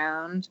look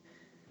around.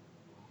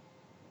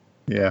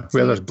 Yeah,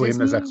 where there's blame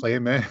there's a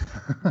claim, eh?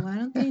 Why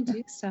don't they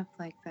do stuff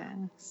like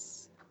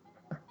this?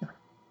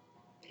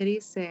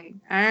 Pity's sake.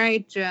 All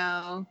right,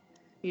 Joe,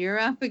 you're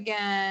up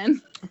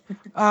again.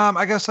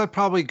 I guess I'd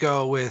probably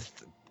go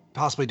with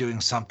possibly doing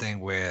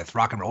something with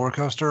Rock and Roller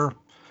Coaster.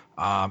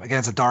 Again,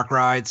 it's a dark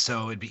ride,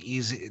 so it'd be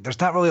easy. There's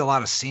not really a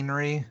lot of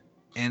scenery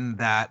in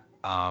that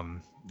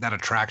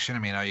attraction. I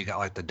mean, you got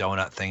like the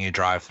donut thing you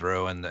drive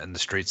through and the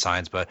street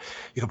signs, but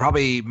you could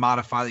probably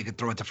modify. You could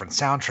throw a different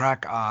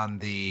soundtrack on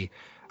the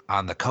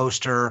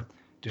coaster.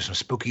 Do some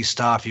spooky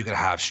stuff. You could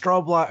have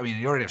strobe light. I mean,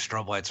 you already have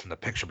strobe lights from the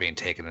picture being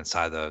taken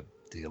inside the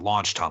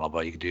launch tunnel,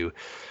 but you could do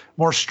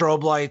more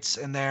strobe lights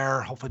in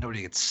there. Hopefully,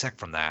 nobody gets sick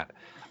from that.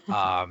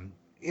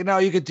 You know,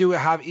 you could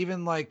have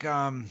even like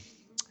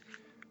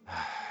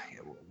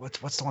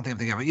what's the one thing I'm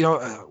thinking of? You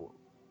know,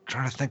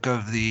 trying to think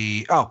of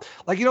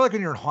like, you know, like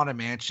when you're in Haunted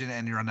Mansion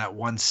and you're on that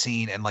one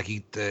scene and like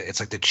it's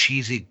like the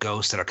cheesy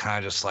ghosts that are kind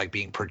of just like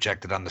being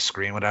projected on the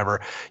screen,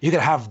 whatever. You could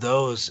have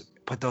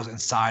put those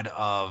inside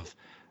of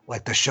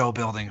like the show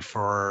building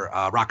for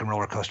Rock and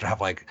Roller Coaster,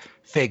 have like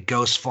fake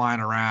ghosts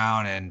flying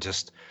around, and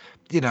just,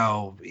 you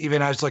know,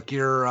 even as like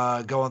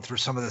you're going through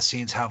some of the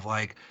scenes, have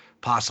like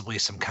possibly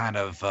some kind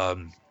of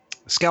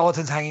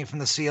skeletons hanging from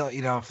the ceiling,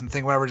 you know, from the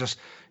thing, whatever. Just,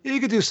 you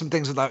could do some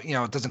things without, you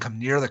know, it doesn't come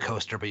near the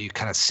coaster, but you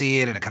kind of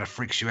see it and it kind of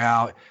freaks you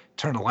out.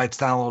 Turn the lights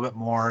down a little bit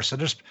more. So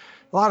there's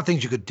a lot of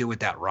things you could do with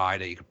that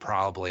ride that you could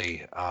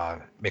probably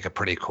make a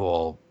pretty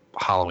cool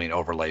Halloween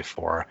overlay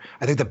for.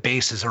 I think the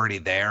base is already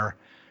there.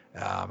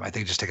 I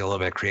think just take a little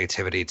bit of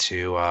creativity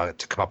to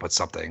come up with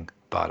something.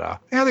 But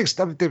yeah, I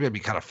think it'd be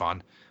kind of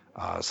fun.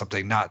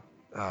 Something not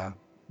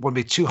wouldn't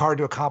be too hard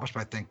to accomplish, but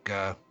I think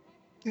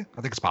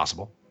it's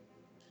possible.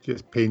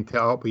 Just paint it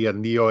up with your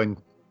neon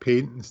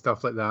paint and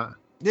stuff like that.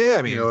 Yeah,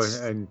 I mean, you know,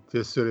 and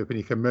just so that when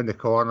you come around the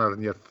corner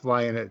and you're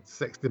flying at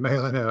 60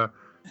 miles an hour,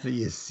 that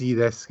you see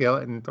this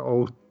skeleton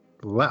all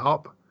lit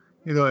up,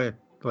 you know,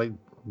 like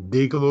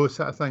day glow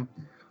sort of thing.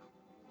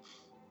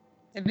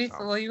 It'd be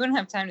well, you wouldn't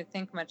have time to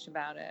think much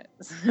about it.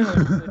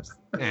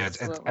 Yeah,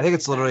 I think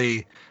it's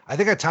literally. I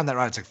think I timed that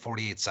ride. It's like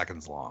 48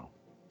 seconds long.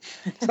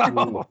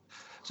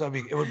 So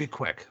it would be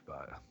quick,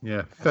 but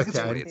yeah,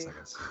 48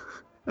 seconds.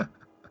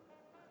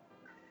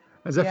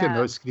 As if you're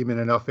not screaming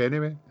enough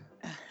anyway.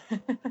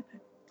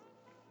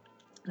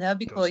 That'd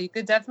be cool. You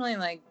could definitely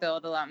like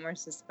build a lot more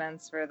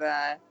suspense for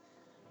the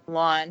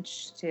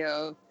launch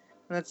too.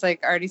 That's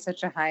like already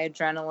such a high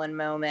adrenaline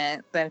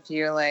moment that if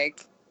you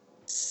like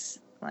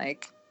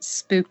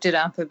spooked it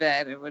up a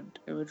bit, it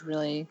would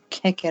really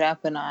kick it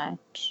up a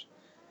notch.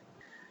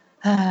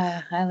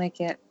 I like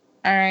it.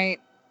 All right,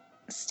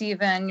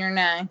 Steven, you're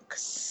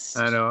next.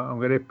 I know. I'm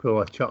going to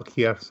pull a Chuck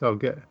here, so I've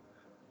got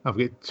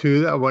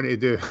 2 that I want to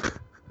do.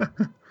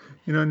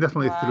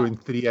 Definitely throwing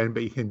 3 in,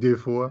 but you can do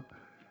 4.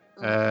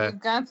 We've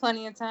got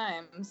plenty of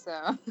time,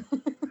 so.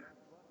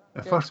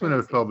 The first one I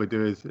would probably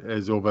do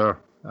is over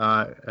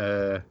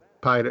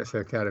Pirates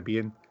of the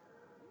Caribbean.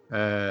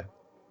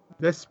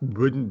 This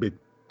wouldn't be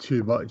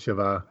too much of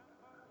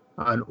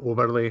an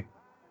overlay,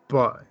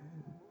 but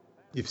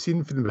you've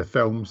seen from the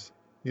films,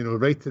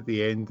 right at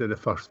the end of the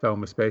first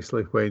film,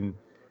 especially when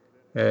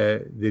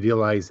they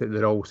realise that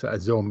they're all sort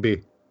of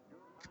zombie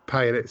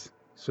pirates.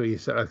 So you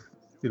sort of,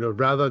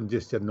 rather than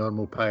just your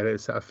normal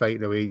pirates sort of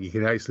fighting away, you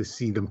can actually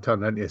see them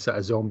turn into sort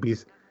of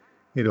zombies,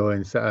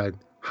 and sort of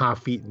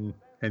half-eaten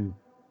and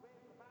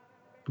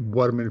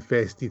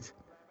worm-infested.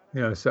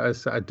 So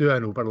I do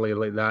an overlay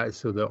like that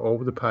so that all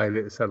the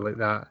pirates are like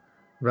that,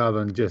 rather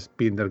than just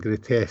being their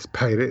grotesque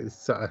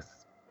pirates, sort of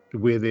the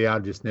way they are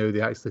just now.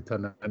 They actually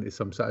turn into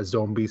some sort of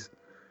zombies.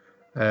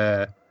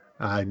 And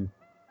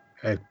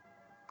I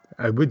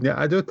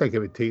don't think it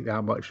would take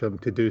that much for them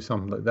to do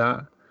something like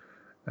that.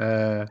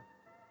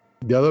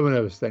 The other one I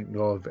was thinking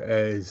of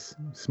is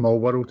Small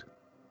World,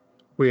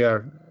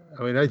 where,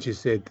 as you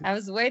said... I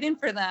was waiting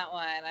for that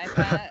one. I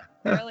thought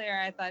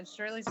earlier,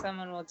 surely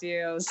someone will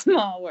do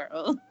Small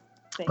World.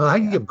 I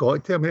think you've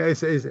got to.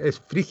 It's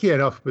freaky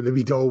enough with the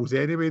wee dolls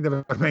anyway,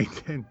 never mind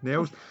anything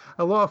else.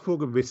 A lot of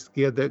folk would be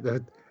scared out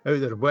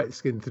their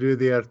wits going through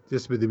there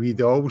just with the wee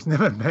dolls,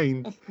 never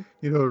mind,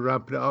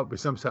 ramping it up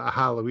with some sort of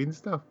Halloween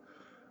stuff.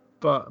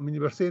 But,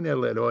 you were saying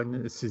earlier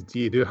on, do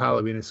you do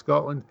Halloween in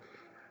Scotland?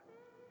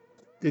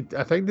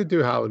 I think they do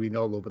Halloween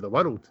all over the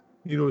world,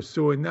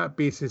 so on that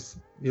basis,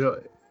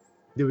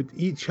 they would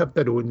each have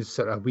their own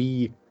sort of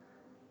wee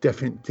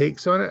different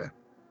takes on it.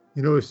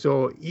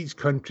 So each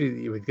country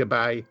that you would go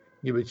by,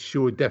 you would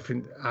show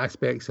different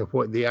aspects of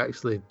what they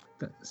actually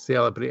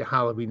celebrate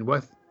Halloween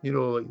with.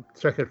 Like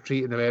trick or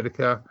treat in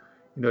America,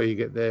 you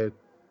get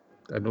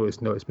I know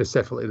it's not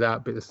specifically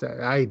that, but it's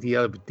the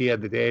idea of Day of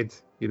the Dead,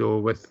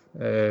 with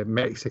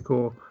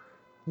Mexico.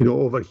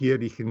 Over here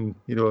you can,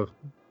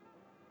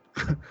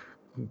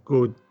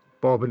 go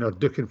bobbing or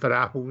ducking for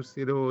apples,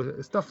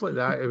 stuff like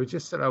that. It was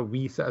just sort of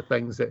wee sort of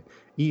things that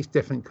each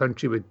different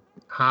country would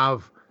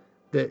have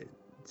that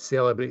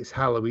celebrates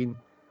Halloween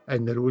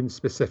in their own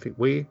specific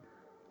way,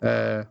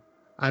 and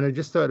I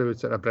just thought it would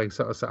sort of bring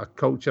sort of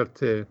culture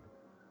to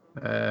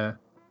the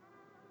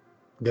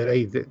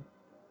ride. That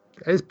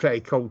is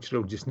pretty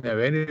cultural just now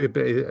anyway,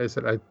 but it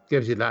sort of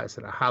gives you that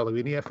sort of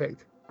Halloweeny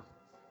effect.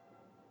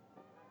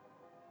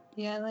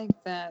 Yeah, I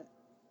like that.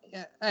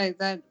 Yeah,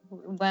 that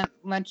went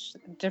much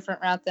different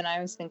route than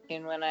I was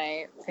thinking when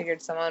I figured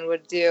someone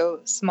would do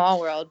Small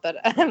World, but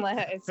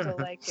I still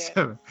like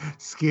it.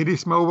 Scary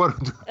Small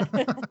World.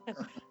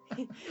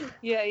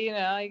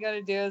 Yeah, all you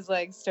gotta do is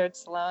start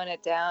slowing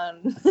it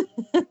down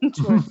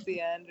towards the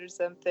end or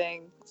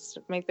something.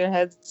 Make their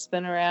heads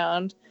spin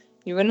around.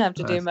 You wouldn't have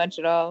to do much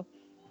at all.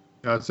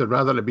 Yeah, so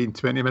rather than being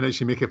 20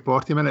 minutes, you make it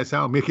 40 minutes.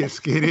 That'll make it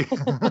scary.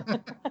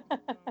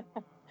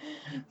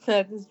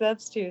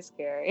 That's too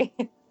scary.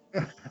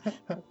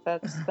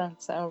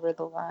 That's over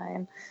the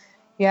line.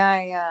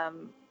 Yeah,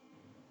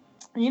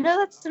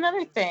 that's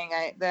another thing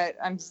that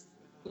I'm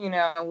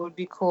would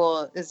be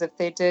cool is if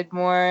they did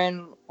more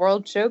in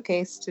World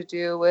Showcase to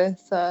do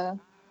with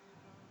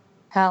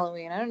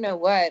Halloween. I don't know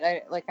what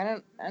I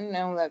don't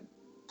know that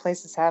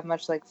places have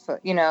much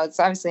it's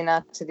obviously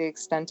not to the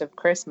extent of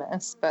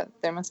Christmas, but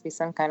there must be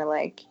some kind of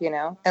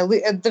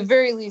at the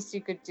very least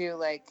you could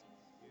do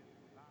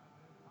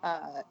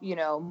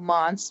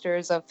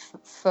monsters of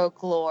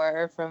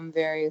folklore from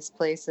various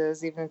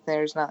places, even if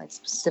there's not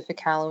specific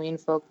Halloween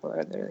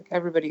folklore. They're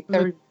every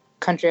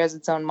country has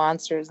its own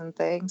monsters and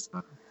things.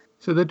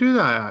 So they do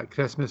that at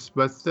Christmas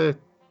with the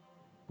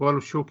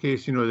World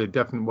Showcase, the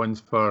different ones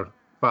for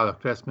Father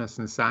Christmas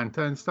and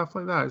Santa and stuff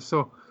like that.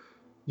 So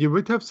you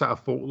would have sort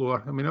of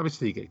folklore.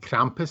 Obviously you get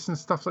Krampus and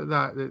stuff like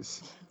that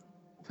that's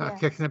sort of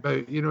kicking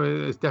about,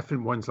 there's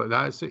different ones like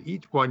that. So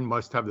each one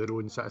must have their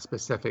own sort of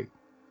specific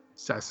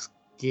sort of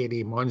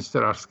scary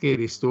monster or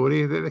scary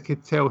story that they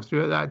could tell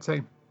through at that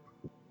time.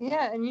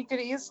 Yeah, and you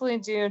could easily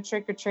do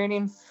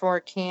trick-or-treating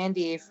for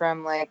candy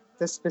from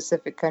the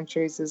specific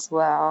countries as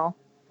well.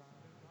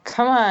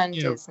 Come on,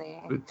 Disney.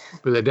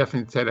 With a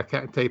different type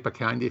of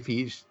candy for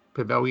each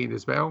pavilion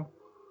as well.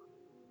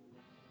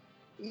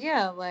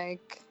 Yeah,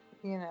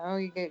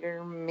 you get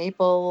your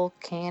maple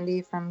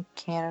candy from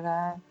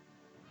Canada.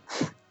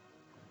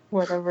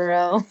 Whatever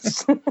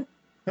else. I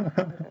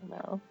don't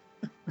know.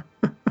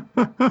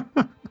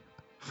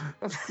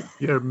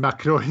 Your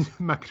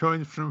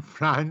Macron from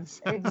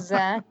France.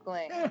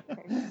 Exactly.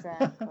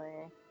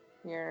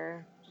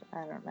 Your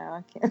I don't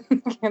know. I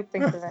can't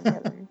think of any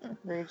other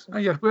region.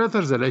 And your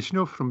weather's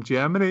original from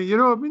Germany. You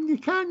know, I mean, you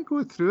can't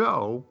go through it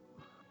all.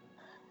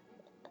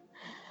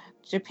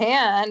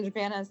 Japan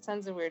has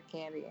tons of weird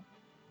candy.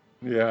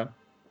 Yeah.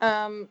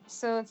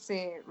 So let's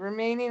see.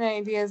 Remaining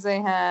ideas I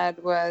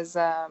had was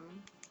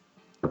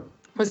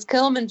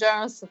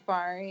Kilimanjaro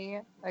Safari.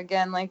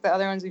 Again, like the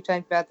other ones we've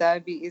talked about, that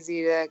would be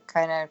easy to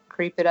kind of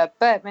creep it up.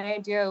 But my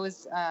idea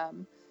was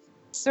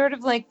sort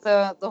of like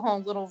the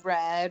whole Little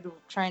Red,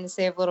 trying to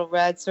save Little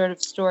Red sort of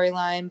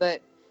storyline,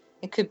 but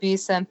it could be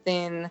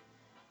something.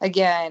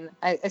 Again,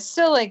 I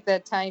still like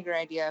that tiger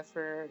idea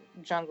for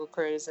Jungle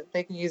Cruise.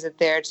 They could use it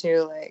there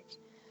too, like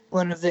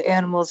one of the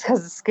animals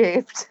has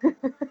escaped.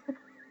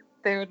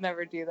 They would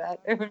never do that.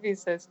 It would be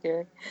so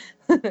scary.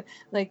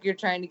 Like you're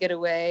trying to get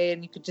away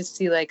and you could just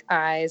see like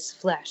eyes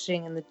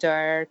flashing in the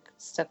dark,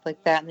 stuff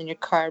like that, and then your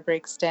car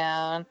breaks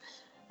down.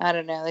 I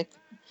don't know, like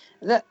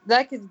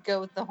that could go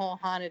with the whole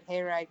haunted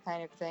hayride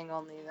kind of thing,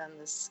 only on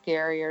the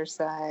scarier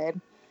side.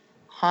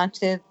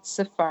 Haunted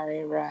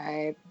safari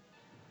ride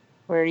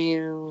where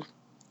you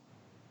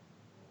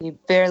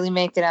barely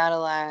make it out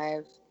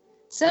alive.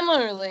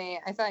 Similarly,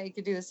 I thought you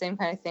could do the same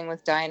kind of thing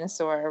with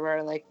Dinosaur,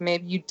 where like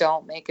maybe you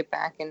don't make it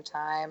back in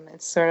time.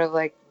 It's sort of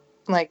like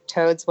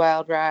Toad's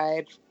Wild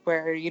Ride,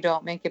 where you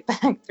don't make it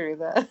back through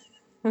the.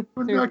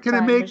 We're not going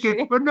to make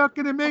it. We're not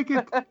going to make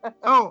it.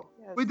 Oh,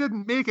 yes. We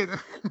didn't make it.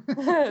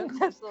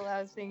 That's the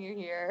last thing you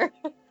hear.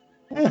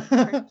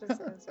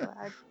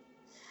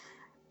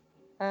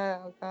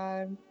 Oh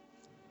God,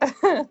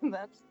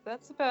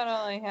 that's about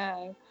all I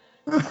have.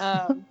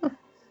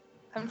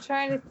 I'm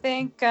trying to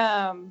think.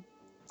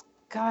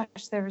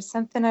 Gosh, there was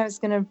something I was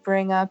going to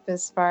bring up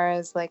as far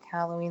as like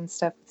Halloween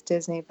stuff with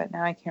Disney, but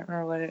now I can't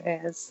remember what it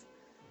is.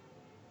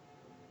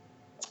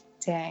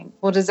 Dang.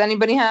 Well, does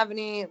anybody have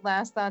any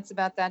last thoughts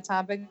about that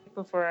topic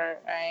before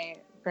I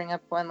bring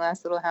up one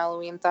last little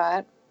Halloween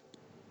thought?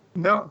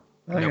 No,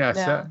 I think that's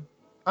it.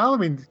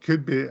 Halloween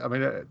could be, I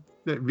mean,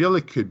 it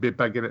really could be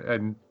bigger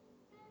in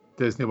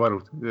Disney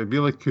World. It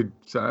really could.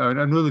 I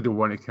know they don't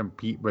want to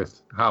compete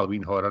with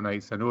Halloween Horror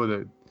Nights. I know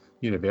that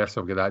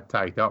Universal get that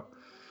tied up.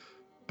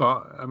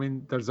 But, I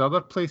mean, there's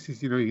other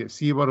places, you get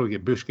SeaWorld, you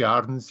get Busch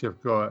Gardens,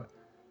 you've got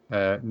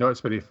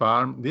Knott's Berry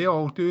Farm. They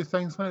all do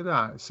things like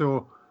that.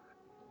 So,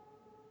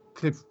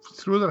 to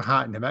throw their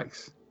hat in the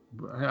mix,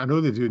 I know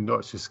they do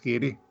Not So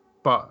Scary,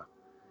 but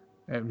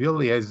it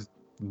really is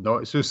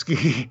not so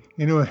scary.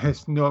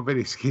 It's not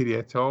very scary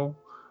at all.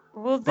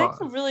 Well, they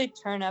could really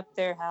turn up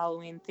their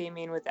Halloween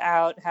theming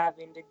without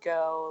having to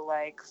go,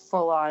 like,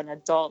 full-on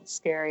adult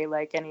scary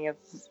like any of,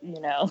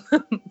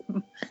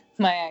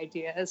 my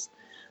ideas.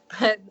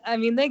 But, I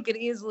mean, they could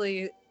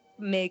easily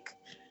make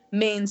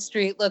Main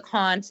Street look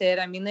haunted.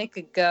 I mean, they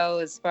could go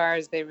as far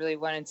as they really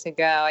wanted to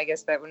go. I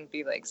guess that wouldn't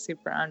be, like,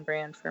 super on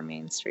brand for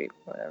Main Street,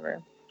 whatever.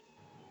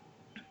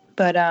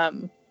 But, I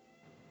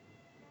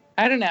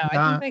don't know.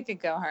 I think they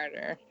could go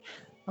harder.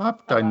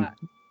 I've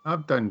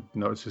done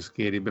Not So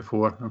Scary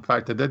before. In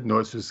fact, I did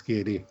Not So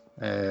Scary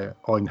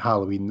on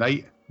Halloween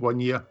night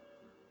one year.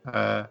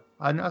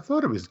 And I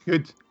thought it was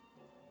good.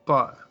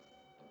 But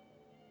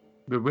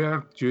we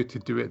were due to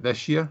do it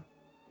this year.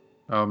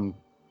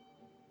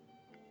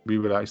 We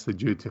were actually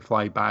due to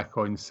fly back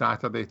on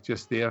Saturday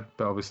just there,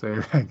 but obviously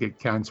it got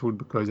cancelled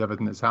because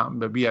everything that's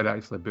happened. But we are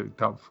actually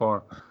booked up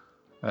for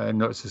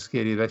Not So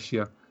Scary this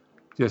year,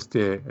 just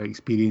to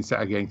experience it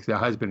again, because it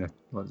has been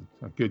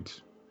a good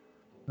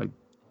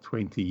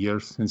 20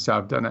 years since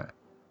I've done it.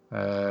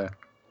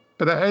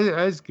 But it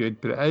is good,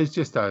 but it is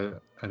just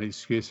an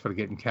excuse for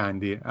getting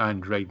candy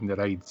and riding the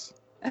rides.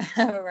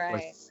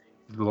 Right.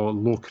 With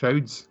low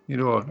crowds.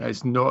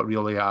 It's not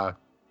really a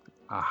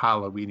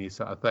Halloweeny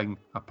sort of thing,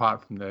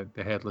 apart from the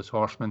Headless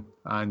Horseman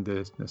and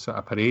the sort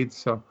of parade.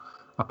 So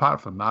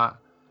apart from that,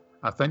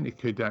 I think they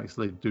could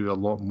actually do a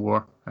lot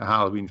more at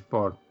Halloween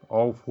for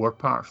all 4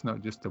 parks,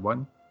 not just the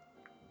one.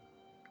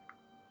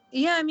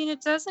 Yeah, I mean,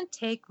 it doesn't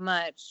take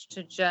much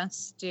to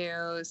just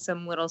do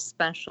some little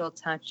special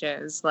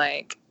touches,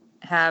 like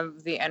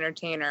have the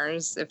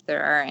entertainers, if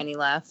there are any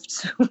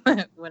left,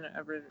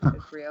 whenever it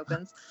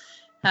reopens,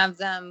 have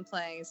them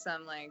play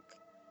some, like,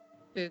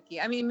 spooky.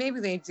 I mean, maybe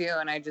they do,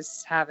 and I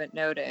just haven't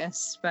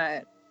noticed,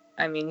 but,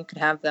 I mean, you could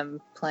have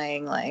them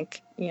playing,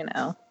 like,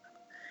 the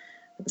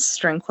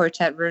string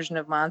quartet version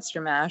of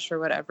Monster Mash or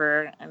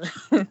whatever,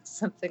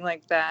 something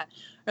like that.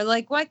 Or,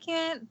 like, why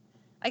can't...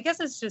 I guess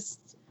it's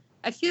just...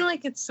 I feel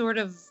like it's sort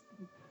of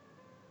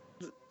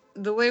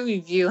the way we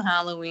view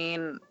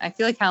Halloween. I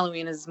feel like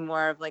Halloween is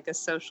more of like a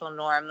social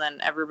norm than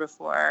ever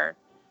before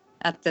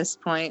at this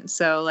point.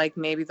 So like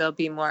maybe they'll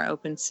be more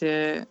open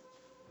to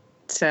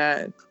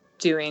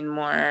doing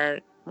more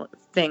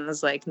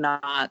things like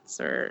Knott's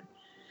or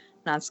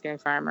Knott's Scary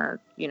Farm or,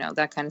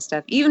 that kind of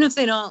stuff. Even if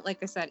they don't, like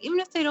I said, even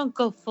if they don't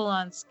go full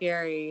on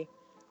scary,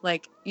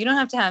 like you don't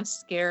have to have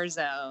scare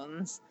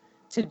zones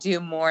to do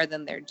more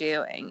than they're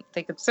doing.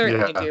 They could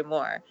certainly do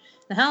more.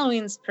 And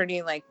Halloween's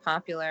pretty like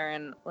popular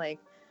and like,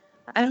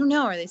 I don't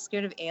know. Are they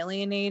scared of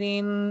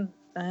alienating?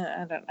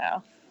 I don't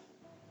know.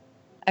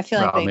 I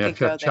feel like they could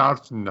go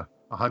there.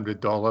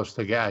 $100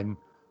 to get in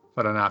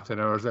for an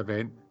after-hours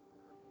event,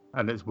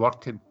 and it's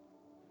working.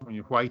 I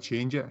mean, why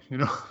change it, you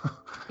know?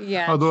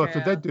 Yeah, Although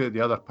true. if they did do it at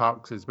the other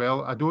parks as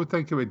well, I don't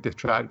think it would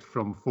detract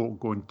from folk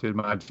going to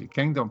Magic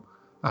Kingdom.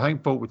 I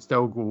think folk would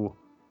still go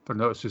for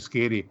Not So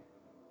Scary,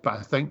 but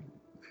I think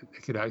they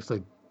could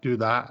actually do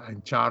that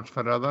and charge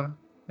for other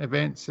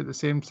events at the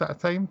same sort of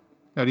time,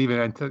 or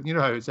even you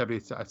know how it's every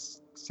sort of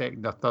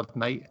second or third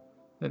night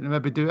that they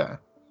maybe do it.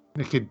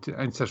 They could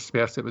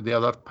intersperse it with the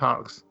other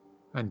parks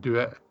and do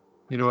it,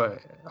 you know,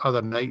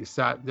 other nights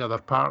at the other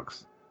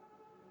parks.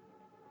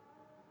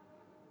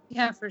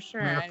 Yeah, for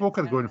sure. I mean, if folk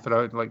are going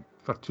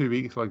for 2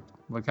 weeks, like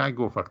I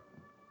go for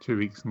 2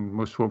 weeks, and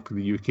most folk in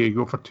the UK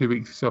go for 2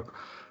 weeks. So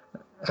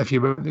if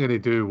you weren't going to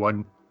do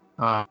one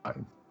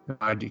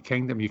Magic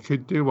Kingdom, you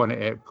could do one at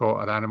Epcot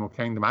or Animal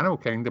Kingdom. Animal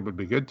Kingdom would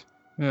be good.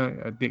 You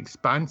know, the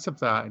expanse of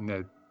that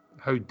and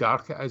how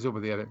dark it is over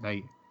there at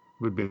night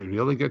would be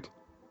really good.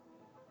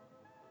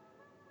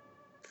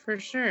 For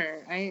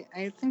sure.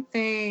 I think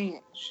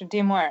they should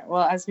do more.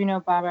 Well, as we know,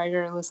 Bob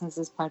Iger listens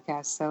to this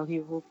podcast, so he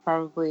will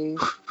probably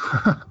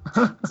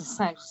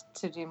decide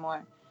to do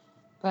more.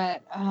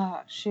 But,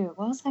 shoot,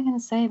 what was I going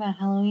to say about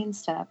Halloween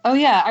stuff? Oh,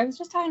 yeah, I was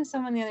just talking to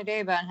someone the other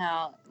day about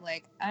how,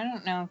 like, I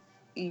don't know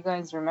if you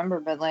guys remember,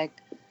 but, like,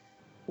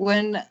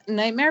 when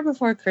Nightmare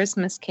Before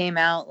Christmas came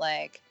out,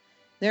 like,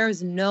 there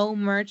was no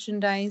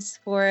merchandise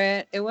for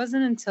it. It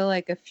wasn't until,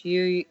 like, a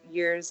few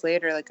years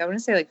later, like, I want to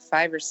say, like,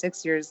 5 or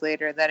 6 years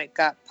later, that it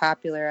got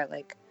popular at,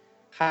 like,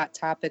 Hot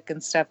Topic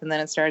and stuff, and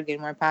then it started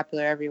getting more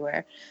popular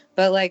everywhere.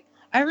 But, like,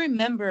 I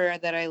remember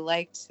that I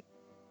liked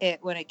it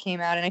when it came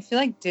out, and I feel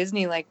like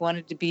Disney, like,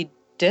 wanted to be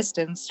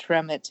distanced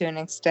from it to an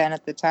extent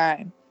at the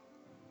time.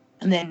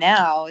 And then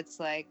now, it's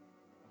like,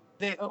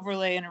 they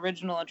overlay an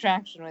original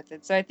attraction with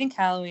it. So I think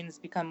Halloween has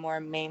become more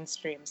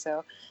mainstream.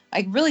 So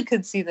I really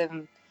could see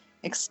them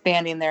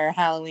expanding their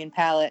Halloween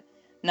palette,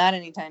 not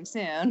anytime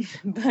soon,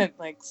 but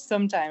like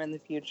sometime in the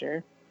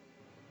future.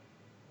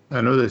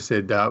 I know they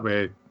said that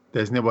with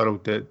Disney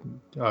World that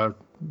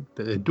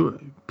they do,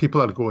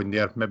 people are going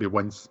there maybe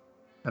once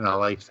in a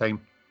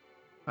lifetime,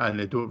 and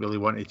they don't really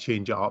want to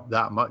change it up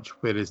that much.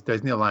 Whereas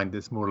Disneyland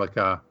is more like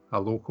a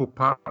local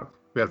park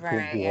where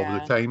folk go all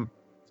the time.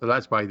 So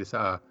that's why they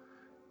sort of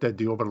did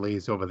the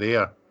overlays over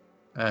there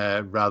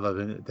rather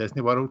than at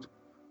Disney World.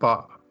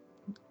 But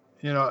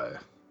you know,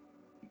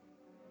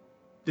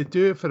 they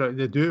do it for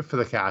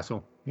the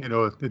castle. You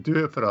know, they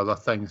do it for other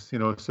things. You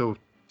know, so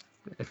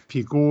if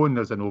you go and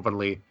there's an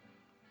overlay,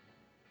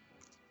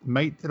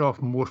 might draw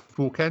off more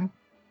folk in.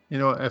 You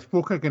know, if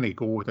folk are going to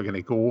go, they're going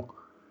to go.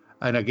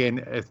 And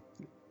again,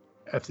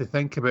 if they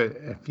think about,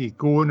 if you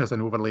go and there's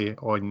an overlay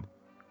on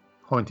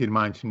Haunted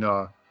Mansion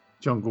or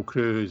Jungle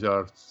Cruise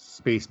or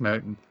Space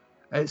Mountain,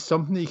 it's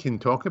something you can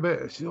talk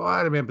about. So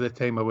I remember the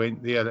time I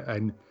went there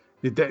and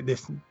they did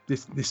this.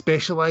 They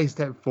specialised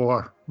it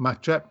for my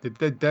trip. They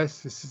did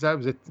this. It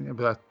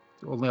was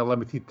only a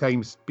limited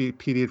time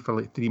period for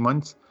like 3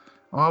 months.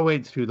 I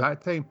went through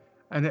that time,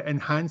 and it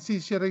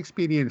enhances your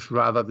experience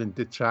rather than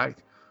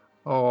detract.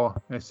 Oh,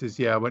 this is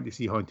I went to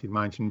see Haunted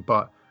Mansion,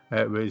 but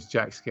it was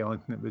Jack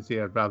Skellington that was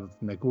there rather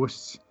than the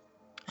ghosts.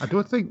 I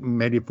don't think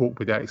many folk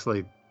would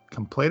actually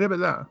complain about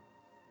that.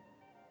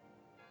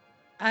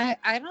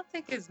 I don't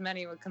think as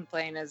many would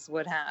complain as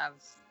would have,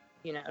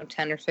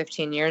 10 or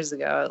 15 years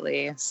ago at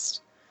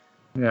least.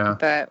 Yeah.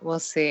 But we'll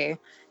see.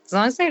 As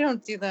long as they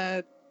don't do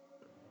the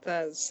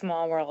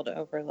Small World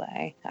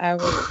overlay, I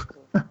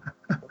would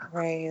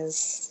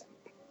raise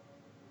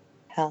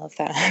hell if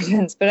that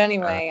happens. But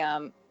anyway,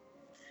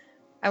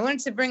 I wanted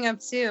to bring up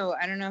too,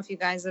 I don't know if you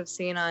guys have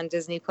seen on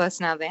Disney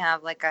Plus now, they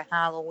have like a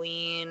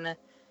Halloween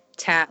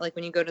tab. Like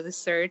when you go to the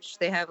search,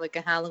 they have like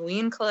a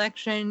Halloween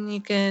collection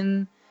you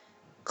can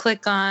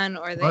click on,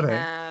 or they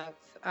have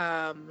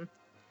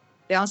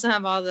they also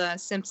have all the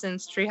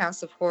Simpsons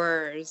Treehouse of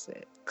Horrors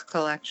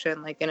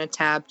collection like in a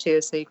tab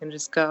too, so you can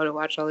just go to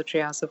watch all the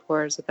Treehouse of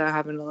Horrors without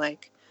having to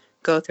like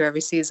go through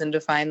every season to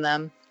find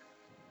them,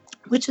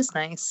 which is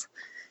nice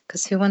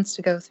because who wants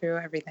to go through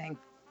everything?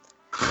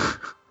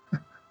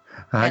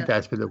 I think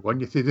that's what they want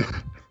you to do.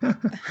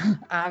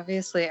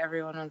 Obviously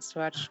everyone wants to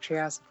watch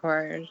Treehouse of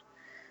Horrors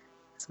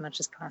as much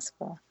as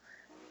possible.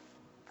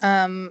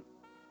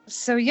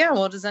 So yeah,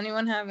 well, does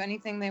anyone have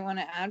anything they want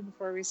to add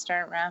before we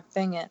start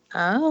wrapping it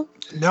up?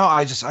 No,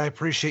 I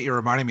appreciate you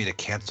reminding me to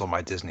cancel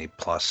my Disney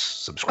Plus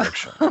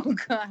subscription. Oh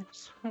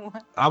gosh.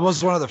 What? I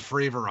was one of the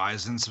free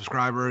Verizon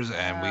subscribers,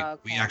 and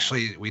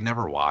we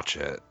never watch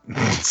it.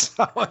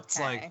 So it's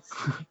like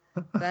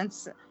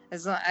that's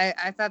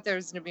I thought there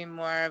was going to be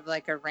more of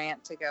like a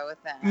rant to go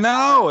with that.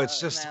 No, it's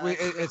just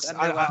it's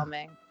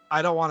underwhelming.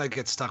 I don't want to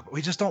get stuck.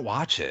 We just don't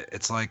watch it.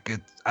 It's like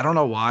I don't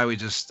know why we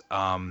just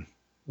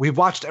we've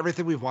watched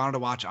everything we've wanted to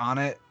watch on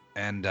it,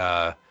 and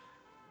I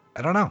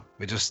don't know.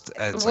 We just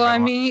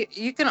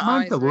you can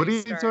always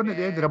Mandalorian's on at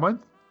the end of the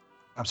month.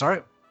 I'm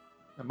sorry.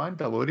 The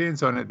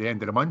Mandalorian's on at the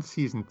end of the month,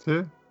 season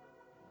 2.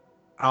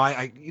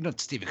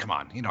 Stevie, come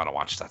on, you know how to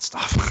watch that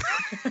stuff.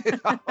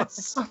 I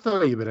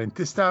thought you were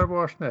into Star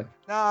Wars now.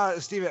 No,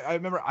 Stevie, I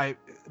remember a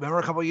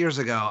couple of years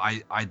ago,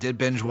 I did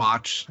binge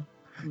watch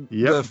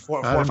Yep, the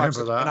four, I or five,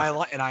 remember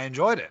that. and I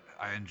enjoyed it.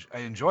 I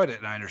enjoyed it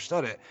and I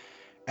understood it.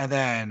 And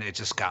then it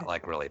just got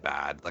like really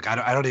bad. Like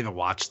I don't even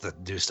watch the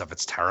new stuff.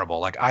 It's terrible.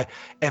 Like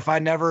if I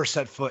never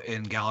set foot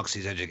in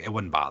Galaxy's Edge, it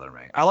wouldn't bother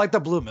me. I like the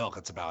blue milk.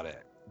 That's about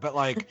it. But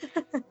like,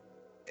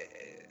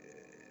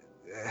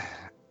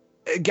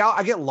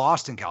 I get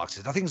lost in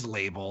Galaxy. Nothing's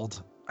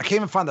labeled. I can't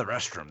even find the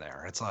restroom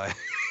there. It's like,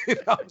 you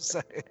know what I'm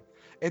saying?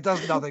 It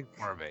does nothing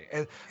for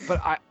me.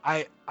 But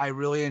I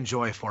really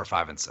enjoy 4,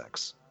 5, and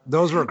 6.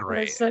 Those were great.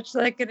 There's such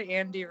like an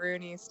Andy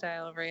Rooney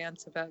style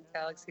rant about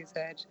Galaxy's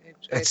Edge.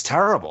 It's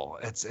terrible.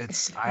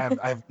 It's I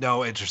have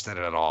no interest in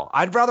it at all.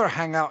 I'd rather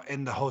hang out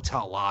in the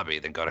hotel lobby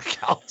than go to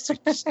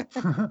Galaxy's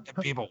and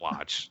people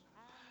watch.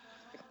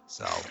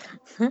 So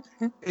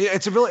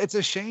it's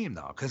a shame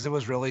though, because it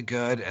was really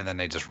good and then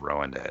they just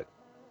ruined it.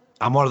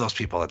 I'm one of those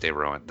people that they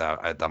ruined.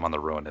 I'm on the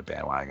ruined it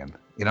bandwagon.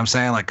 You know what I'm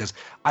saying? Like, because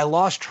I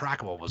lost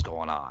track of what was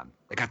going on.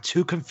 It got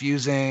too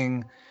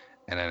confusing,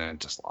 and then it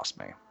just lost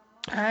me.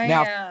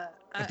 I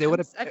feel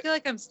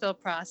like I'm still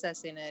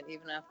processing it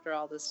even after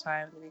all this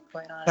time, to be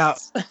quite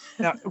honest.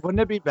 Now, wouldn't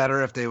it be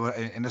better if they would?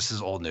 And this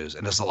is old news,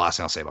 and this is the last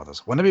thing I'll say about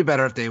this. Wouldn't it be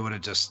better if they would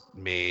have just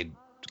made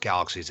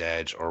Galaxy's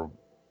Edge or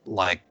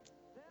like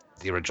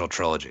the original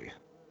trilogy?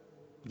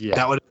 Yeah,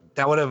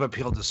 that would have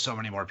appealed to so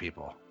many more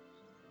people.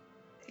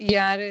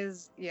 Yeah, it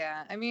is.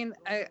 Yeah, I mean,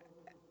 I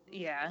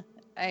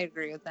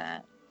agree with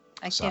that.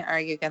 I can't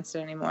argue against it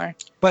anymore.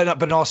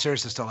 But in all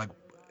seriousness, though, like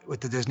with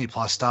the Disney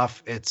Plus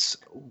stuff, it's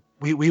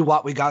we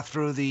got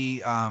through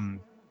the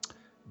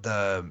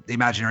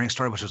Imagineering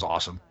story, which was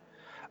awesome.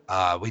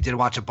 We did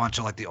watch a bunch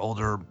of like the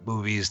older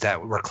movies that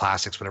were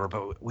classics, whatever.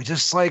 But we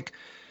just like,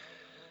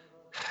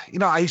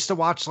 I used to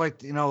watch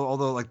like all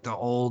the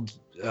old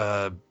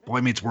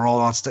Boy Meets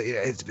World on stuff.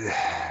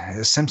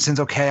 Simpsons,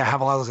 okay. I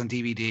have a lot of those on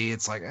DVD.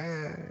 It's like,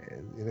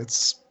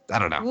 it's. I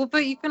don't know. Well,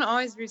 but you can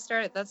always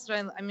restart it. That's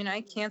what I mean.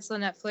 I cancel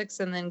Netflix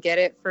and then get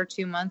it for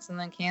 2 months and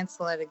then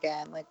cancel it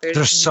again. Like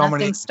there's so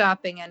nothing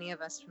stopping any of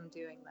us from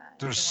doing that.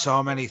 There's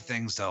so many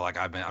things though. Like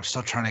I'm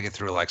still trying to get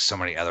through like so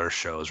many other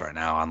shows right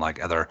now on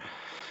like other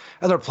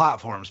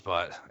platforms.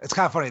 But it's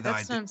kind of funny though.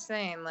 That's what I'm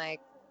saying. Like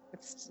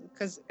it's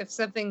because if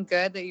something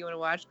good that you want to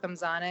watch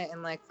comes on it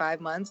in like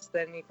 5 months,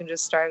 then you can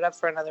just start it up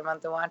for another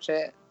month and watch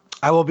it.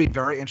 I will be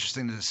very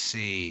interesting to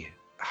see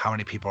how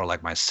many people are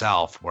like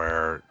myself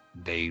where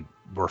they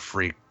were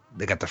free.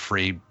 They got the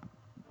freebie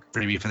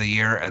for the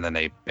year, and then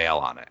they bail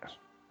on it.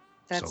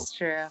 That's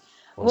true.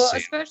 We'll see.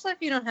 Especially if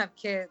you don't have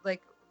kids,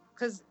 like,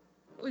 because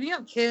when you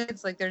have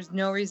kids, like, there's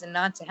no reason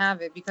not to have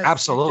it because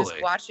absolutely you're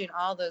just watching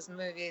all those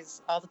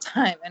movies all the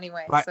time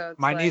anyway.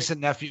 My niece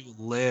and nephew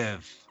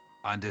live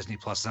on Disney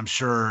Plus. I'm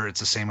sure it's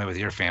the same way with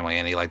your family,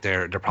 Annie. Like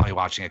they're probably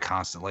watching it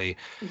constantly.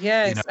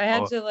 Yes, I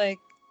had to like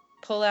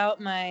pull out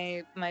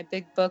my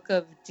big book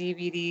of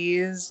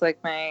DVDs,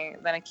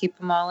 then I keep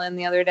them all in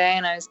the other day,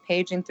 and I was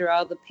paging through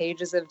all the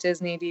pages of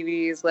Disney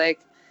DVDs, like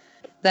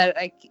that.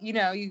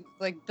 You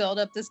like build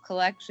up this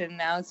collection.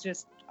 Now it's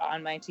just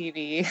on my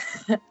TV.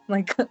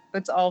 Like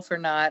it's all for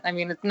naught. I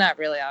mean, it's not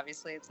really.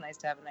 Obviously, it's nice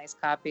to have a nice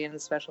copy and the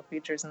special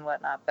features and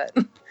whatnot, but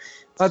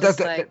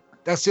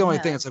that's the only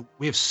thing. It's like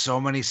we have so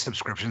many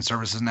subscription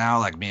services now.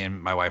 Like me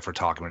and my wife were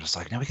talking. We're just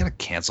like, no, we gotta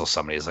cancel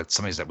some of these. Like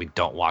some of these that we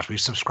don't watch. We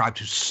subscribe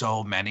to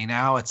so many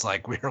now. It's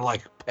like we're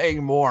like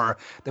paying more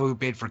than we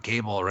paid for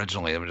cable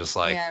originally. And we're just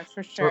like, yeah,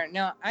 for sure.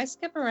 No, I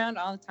skip around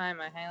all the time.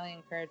 I highly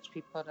encourage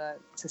people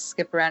to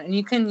skip around, and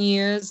you can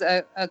use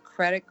a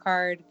credit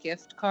card,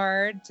 gift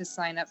card to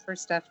sign up for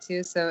stuff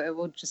too. So it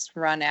will just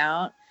run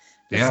out.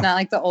 It's not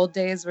like the old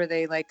days where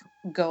they like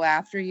go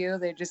after you.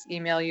 They just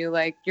email you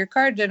like your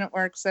card didn't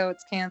work, so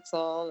it's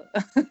canceled,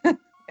 and then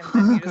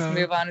you just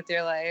move on with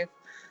your life.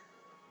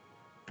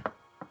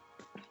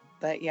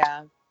 But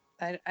yeah,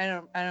 I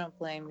don't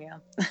blame you.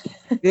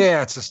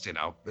 Yeah, it's just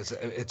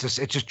it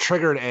just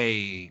triggered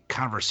a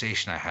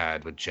conversation I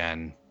had with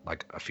Jen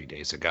like a few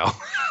days ago.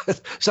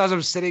 So as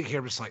I'm sitting here,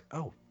 I'm just like,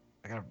 oh,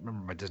 I gotta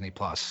remember my Disney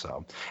Plus.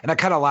 So, and I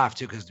kind of laughed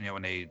too because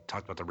when they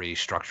talked about the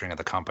restructuring of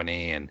the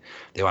company and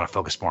they want to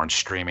focus more on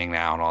streaming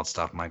now and all that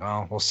stuff. I'm like,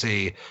 oh, we'll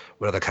see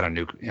what other kind of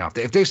new,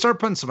 if they start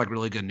putting some like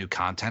really good new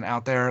content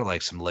out there,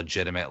 like some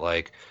legitimate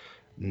like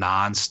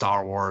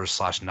non-Star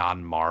Wars /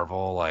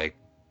 non-Marvel, like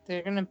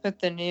they're gonna put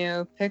the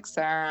new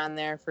Pixar on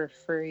there for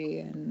free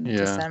in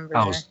December.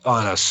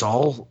 The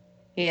Soul.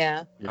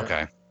 Yeah.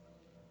 Okay.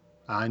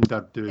 And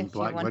they're doing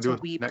Black Widow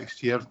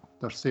next year.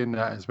 They're saying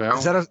that as well.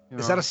 Is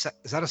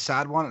that a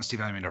sad one? And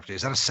Steve, I mean,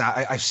 is that a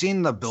sad? I've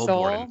seen the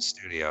billboard in the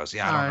studios.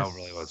 Yeah, I don't know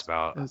really what it's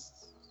about. It's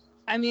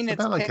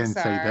Pixar. Like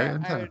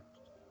Inside Out,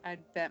 I'd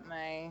bet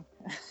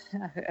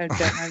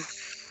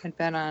I'd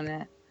bet on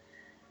it.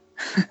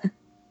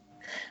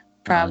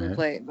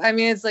 Probably. I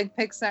mean, it's like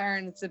Pixar,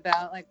 and it's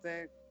about like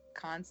the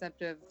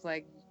concept of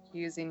like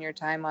using your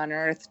time on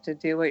Earth to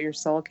do what your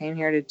soul came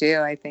here to do.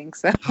 I think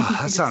so.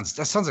 That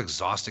sounds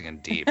exhausting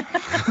and deep.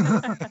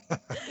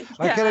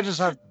 Why can't I just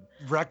have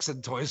Rex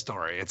and Toy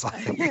Story. It's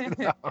like,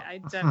 I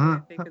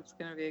definitely think it's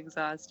going to be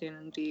exhausting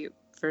and deep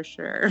for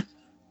sure.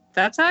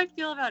 That's how I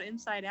feel about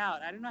Inside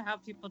Out. I don't know how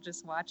people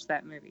just watch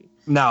that movie.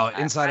 No,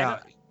 Inside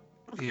Out.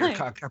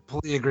 I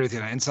completely agree with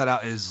you. Inside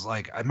Out is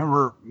like, I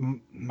remember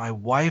my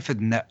wife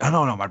had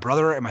my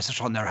brother and my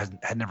sister-in-law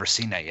had never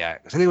seen that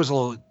yet. I think it was a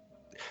little.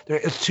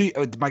 It's too.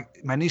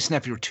 My niece and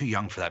nephew were too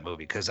young for that movie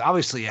because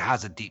obviously it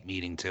has a deep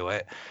meaning to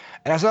it,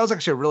 and I thought it was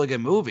actually a really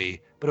good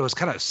movie, but it was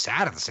kind of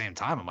sad at the same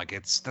time. I'm like,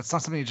 that's not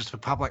something you just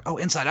would pop like, oh,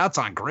 Inside Out's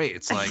on great.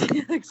 It's like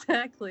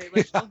exactly,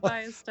 like we'll buy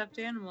a stuffed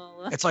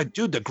animal. It's like,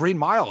 dude, the Green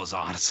Mile is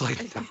on. It's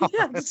like, no,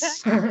 yeah,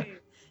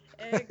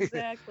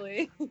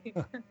 exactly.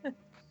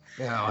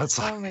 It's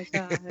like, oh my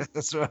god,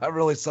 that's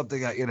really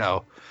something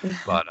that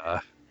but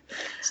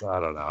so I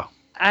don't know.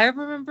 I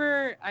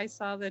remember I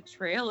saw the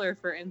trailer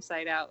for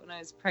Inside Out when I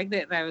was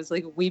pregnant, and I was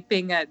like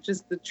weeping at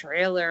just the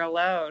trailer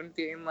alone,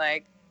 being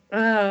like,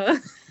 oh.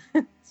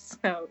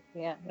 So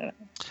yeah.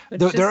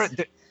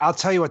 I'll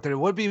tell you what, there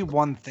would be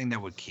one thing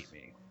that would keep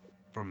me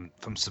from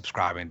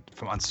unsubscribing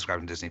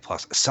to Disney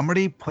Plus.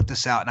 Somebody put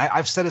this out, and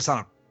I've said this on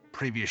a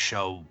previous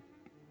show,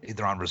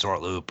 either on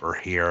Resort Loop or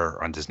here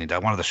or on Disney,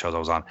 one of the shows I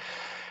was on.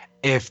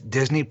 If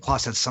Disney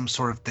Plus had some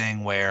sort of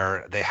thing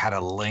where they had a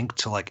link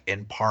to like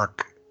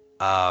in-park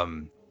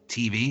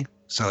TV,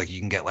 so like you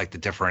can get like the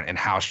different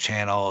in-house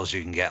channels,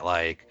 you can get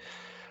like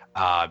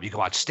you can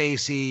watch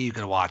Stacy, you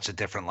can watch the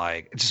different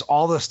like just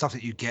all the stuff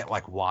that you get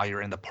like while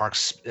you're in the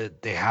parks.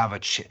 They have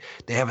a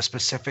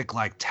specific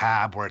like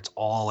tab where it's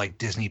all like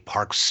Disney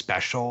park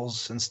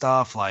specials and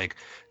stuff like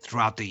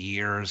throughout the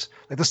years,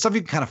 like the stuff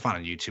you can kind of find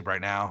on YouTube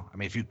right now. I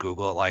mean, if you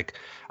Google it, like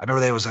I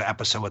remember there was an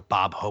episode with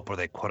Bob Hope where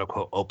they quote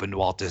unquote opened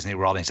Walt Disney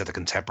World and he said the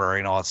contemporary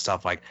and all that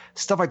stuff like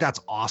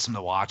that's awesome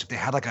to watch. If they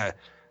had like a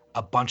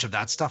bunch of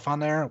that stuff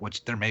on there,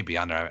 which there may be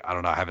on there, I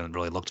don't know, I haven't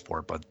really looked for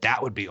it, but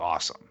that would be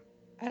awesome.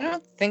 I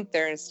don't think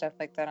there is stuff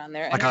like that on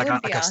there. Like, and it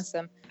would be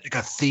awesome. Like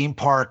a theme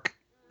park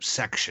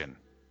section.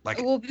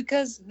 Well,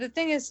 because the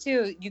thing is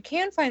too, you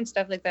can find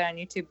stuff like that on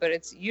YouTube, but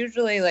it's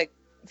usually like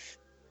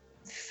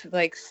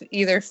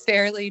either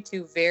fairly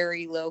to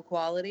very low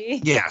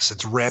quality. Yes,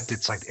 it's ripped.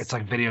 It's like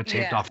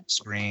videotaped off the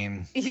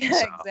screen. Yeah,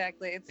 so,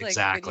 exactly. It's like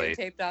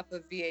videotaped off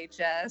of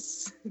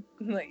VHS.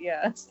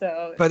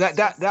 So. But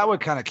that would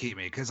kind of keep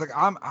me because like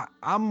I'm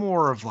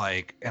more of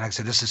like, and like I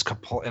said, this is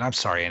complete. And I'm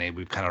sorry, Annie,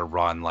 we've kind of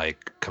run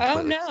like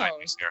completely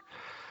sideways here.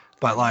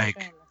 But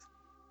like,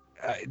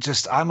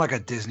 I'm like a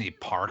Disney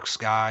parks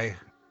guy,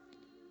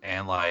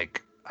 and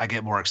like I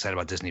get more excited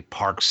about Disney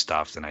park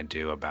stuff than I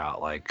do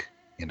about like.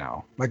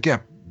 About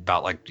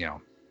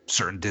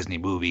certain Disney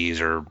movies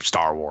or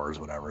Star Wars,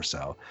 whatever.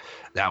 So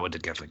that would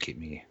definitely keep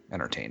me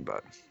entertained.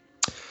 But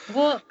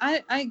well,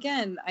 I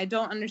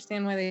don't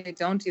understand why they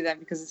don't do that,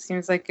 because it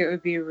seems like it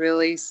would be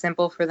really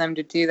simple for them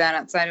to do that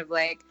outside of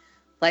like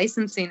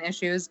licensing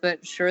issues.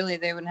 But surely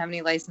they wouldn't have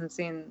any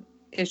licensing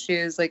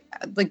issues. Like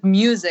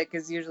music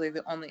is usually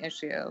the only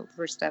issue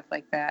for stuff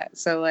like that.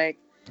 So like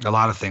a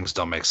lot of things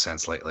don't make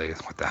sense lately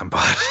with them,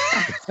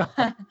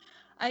 but.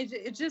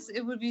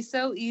 It would be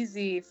so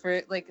easy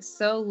for like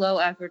so low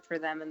effort for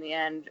them in the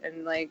end,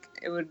 and like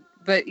it would,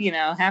 but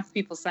half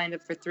people signed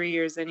up for 3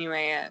 years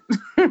anyway at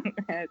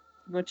at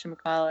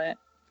whatchamacallit,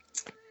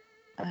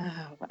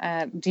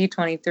 at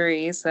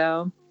D23.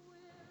 So,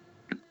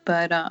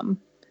 but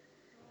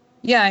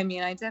yeah, I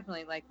mean, I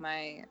definitely like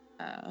my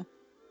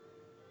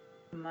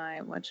my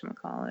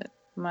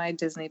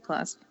Disney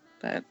Plus,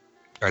 but.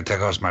 All right, that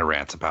goes my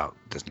rant about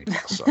Disney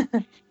Plus. So.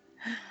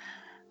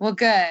 Well,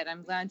 good.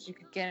 I'm glad you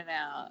could get it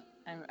out.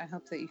 I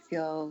hope that you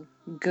feel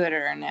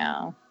gooder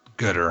now.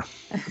 Gooder.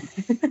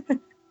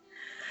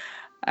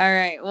 All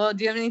right. Well,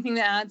 do you have anything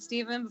to add,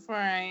 Stephen, before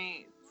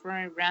I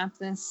wrap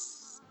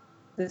this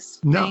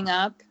thing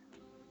up?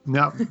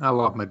 No, I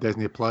love my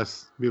Disney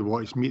Plus. We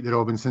watched Meet the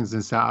Robinsons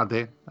on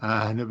Saturday,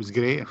 and it was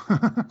great.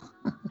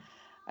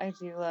 I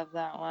do love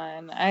that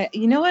one.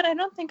 You know what? I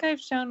don't think I've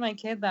shown my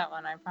kid that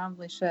one. I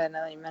probably should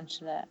now that you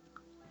mention it.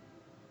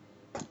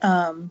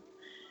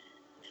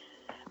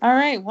 All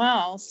right.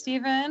 Well,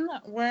 Stephen,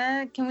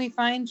 where can we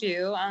find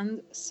you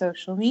on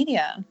social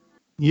media?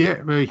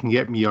 Yeah, well, you can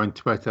get me on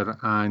Twitter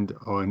and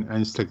on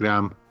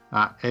Instagram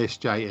at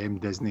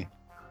SJMDisney.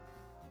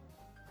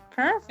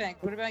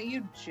 Perfect. What about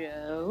you,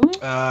 Joe?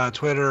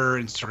 Twitter,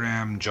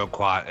 Instagram, Joe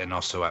Quat, and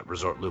also at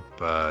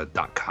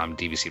resortloop.com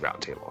DVC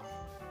Roundtable.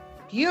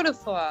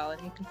 Beautiful.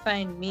 And you can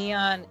find me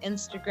on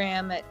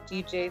Instagram at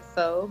DJ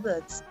Phobe.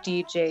 That's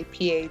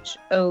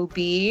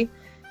DJPHOB.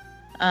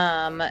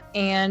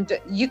 And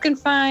you can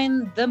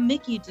find the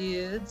Mickey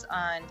Dudes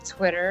on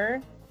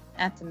Twitter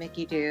at the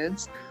Mickey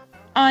Dudes,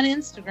 on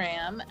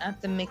Instagram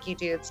at the Mickey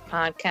Dudes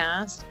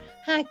Podcast.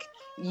 Heck,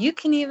 you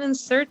can even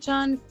search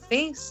on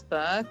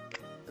Facebook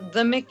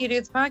the Mickey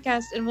Dudes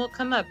Podcast and we'll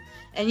come up.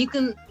 And you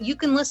can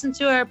listen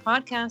to our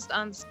podcast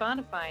on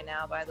Spotify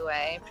now, by the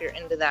way, if you're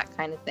into that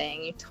kind of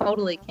thing. You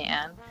totally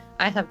can.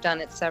 I have done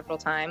it several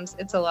times.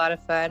 It's a lot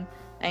of fun.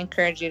 I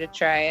encourage you to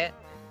try it.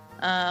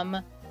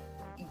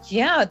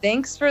 Yeah,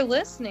 thanks for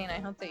listening. I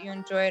hope that you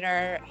enjoyed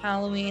our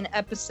Halloween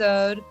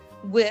episode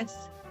with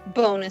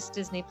bonus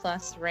Disney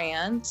Plus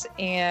rant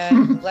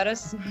and let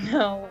us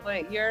know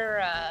what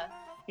your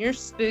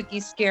spooky,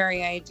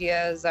 scary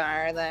ideas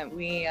are that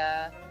we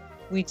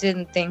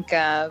didn't think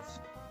of.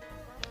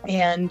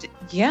 And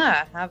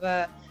yeah, have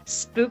a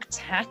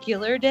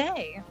spooktacular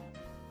day.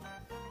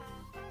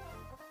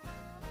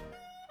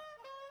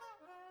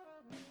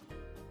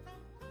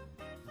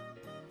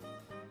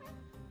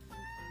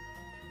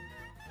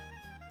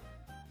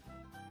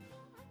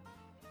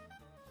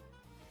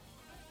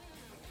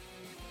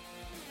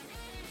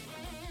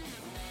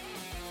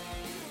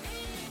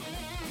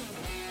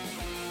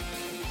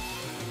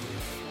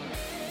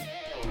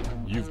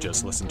 You've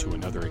just listened to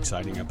another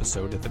exciting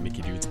episode of the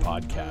Mickey Dudes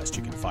Podcast.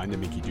 You can find the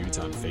Mickey Dudes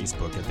on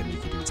Facebook at the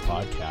Mickey Dudes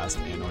Podcast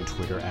and on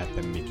Twitter at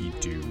the Mickey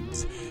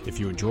Dudes. If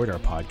you enjoyed our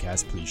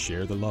podcast, please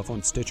share the love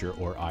on Stitcher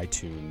or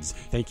iTunes.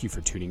 Thank you for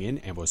tuning in,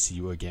 and we'll see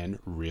you again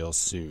real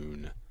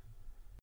soon.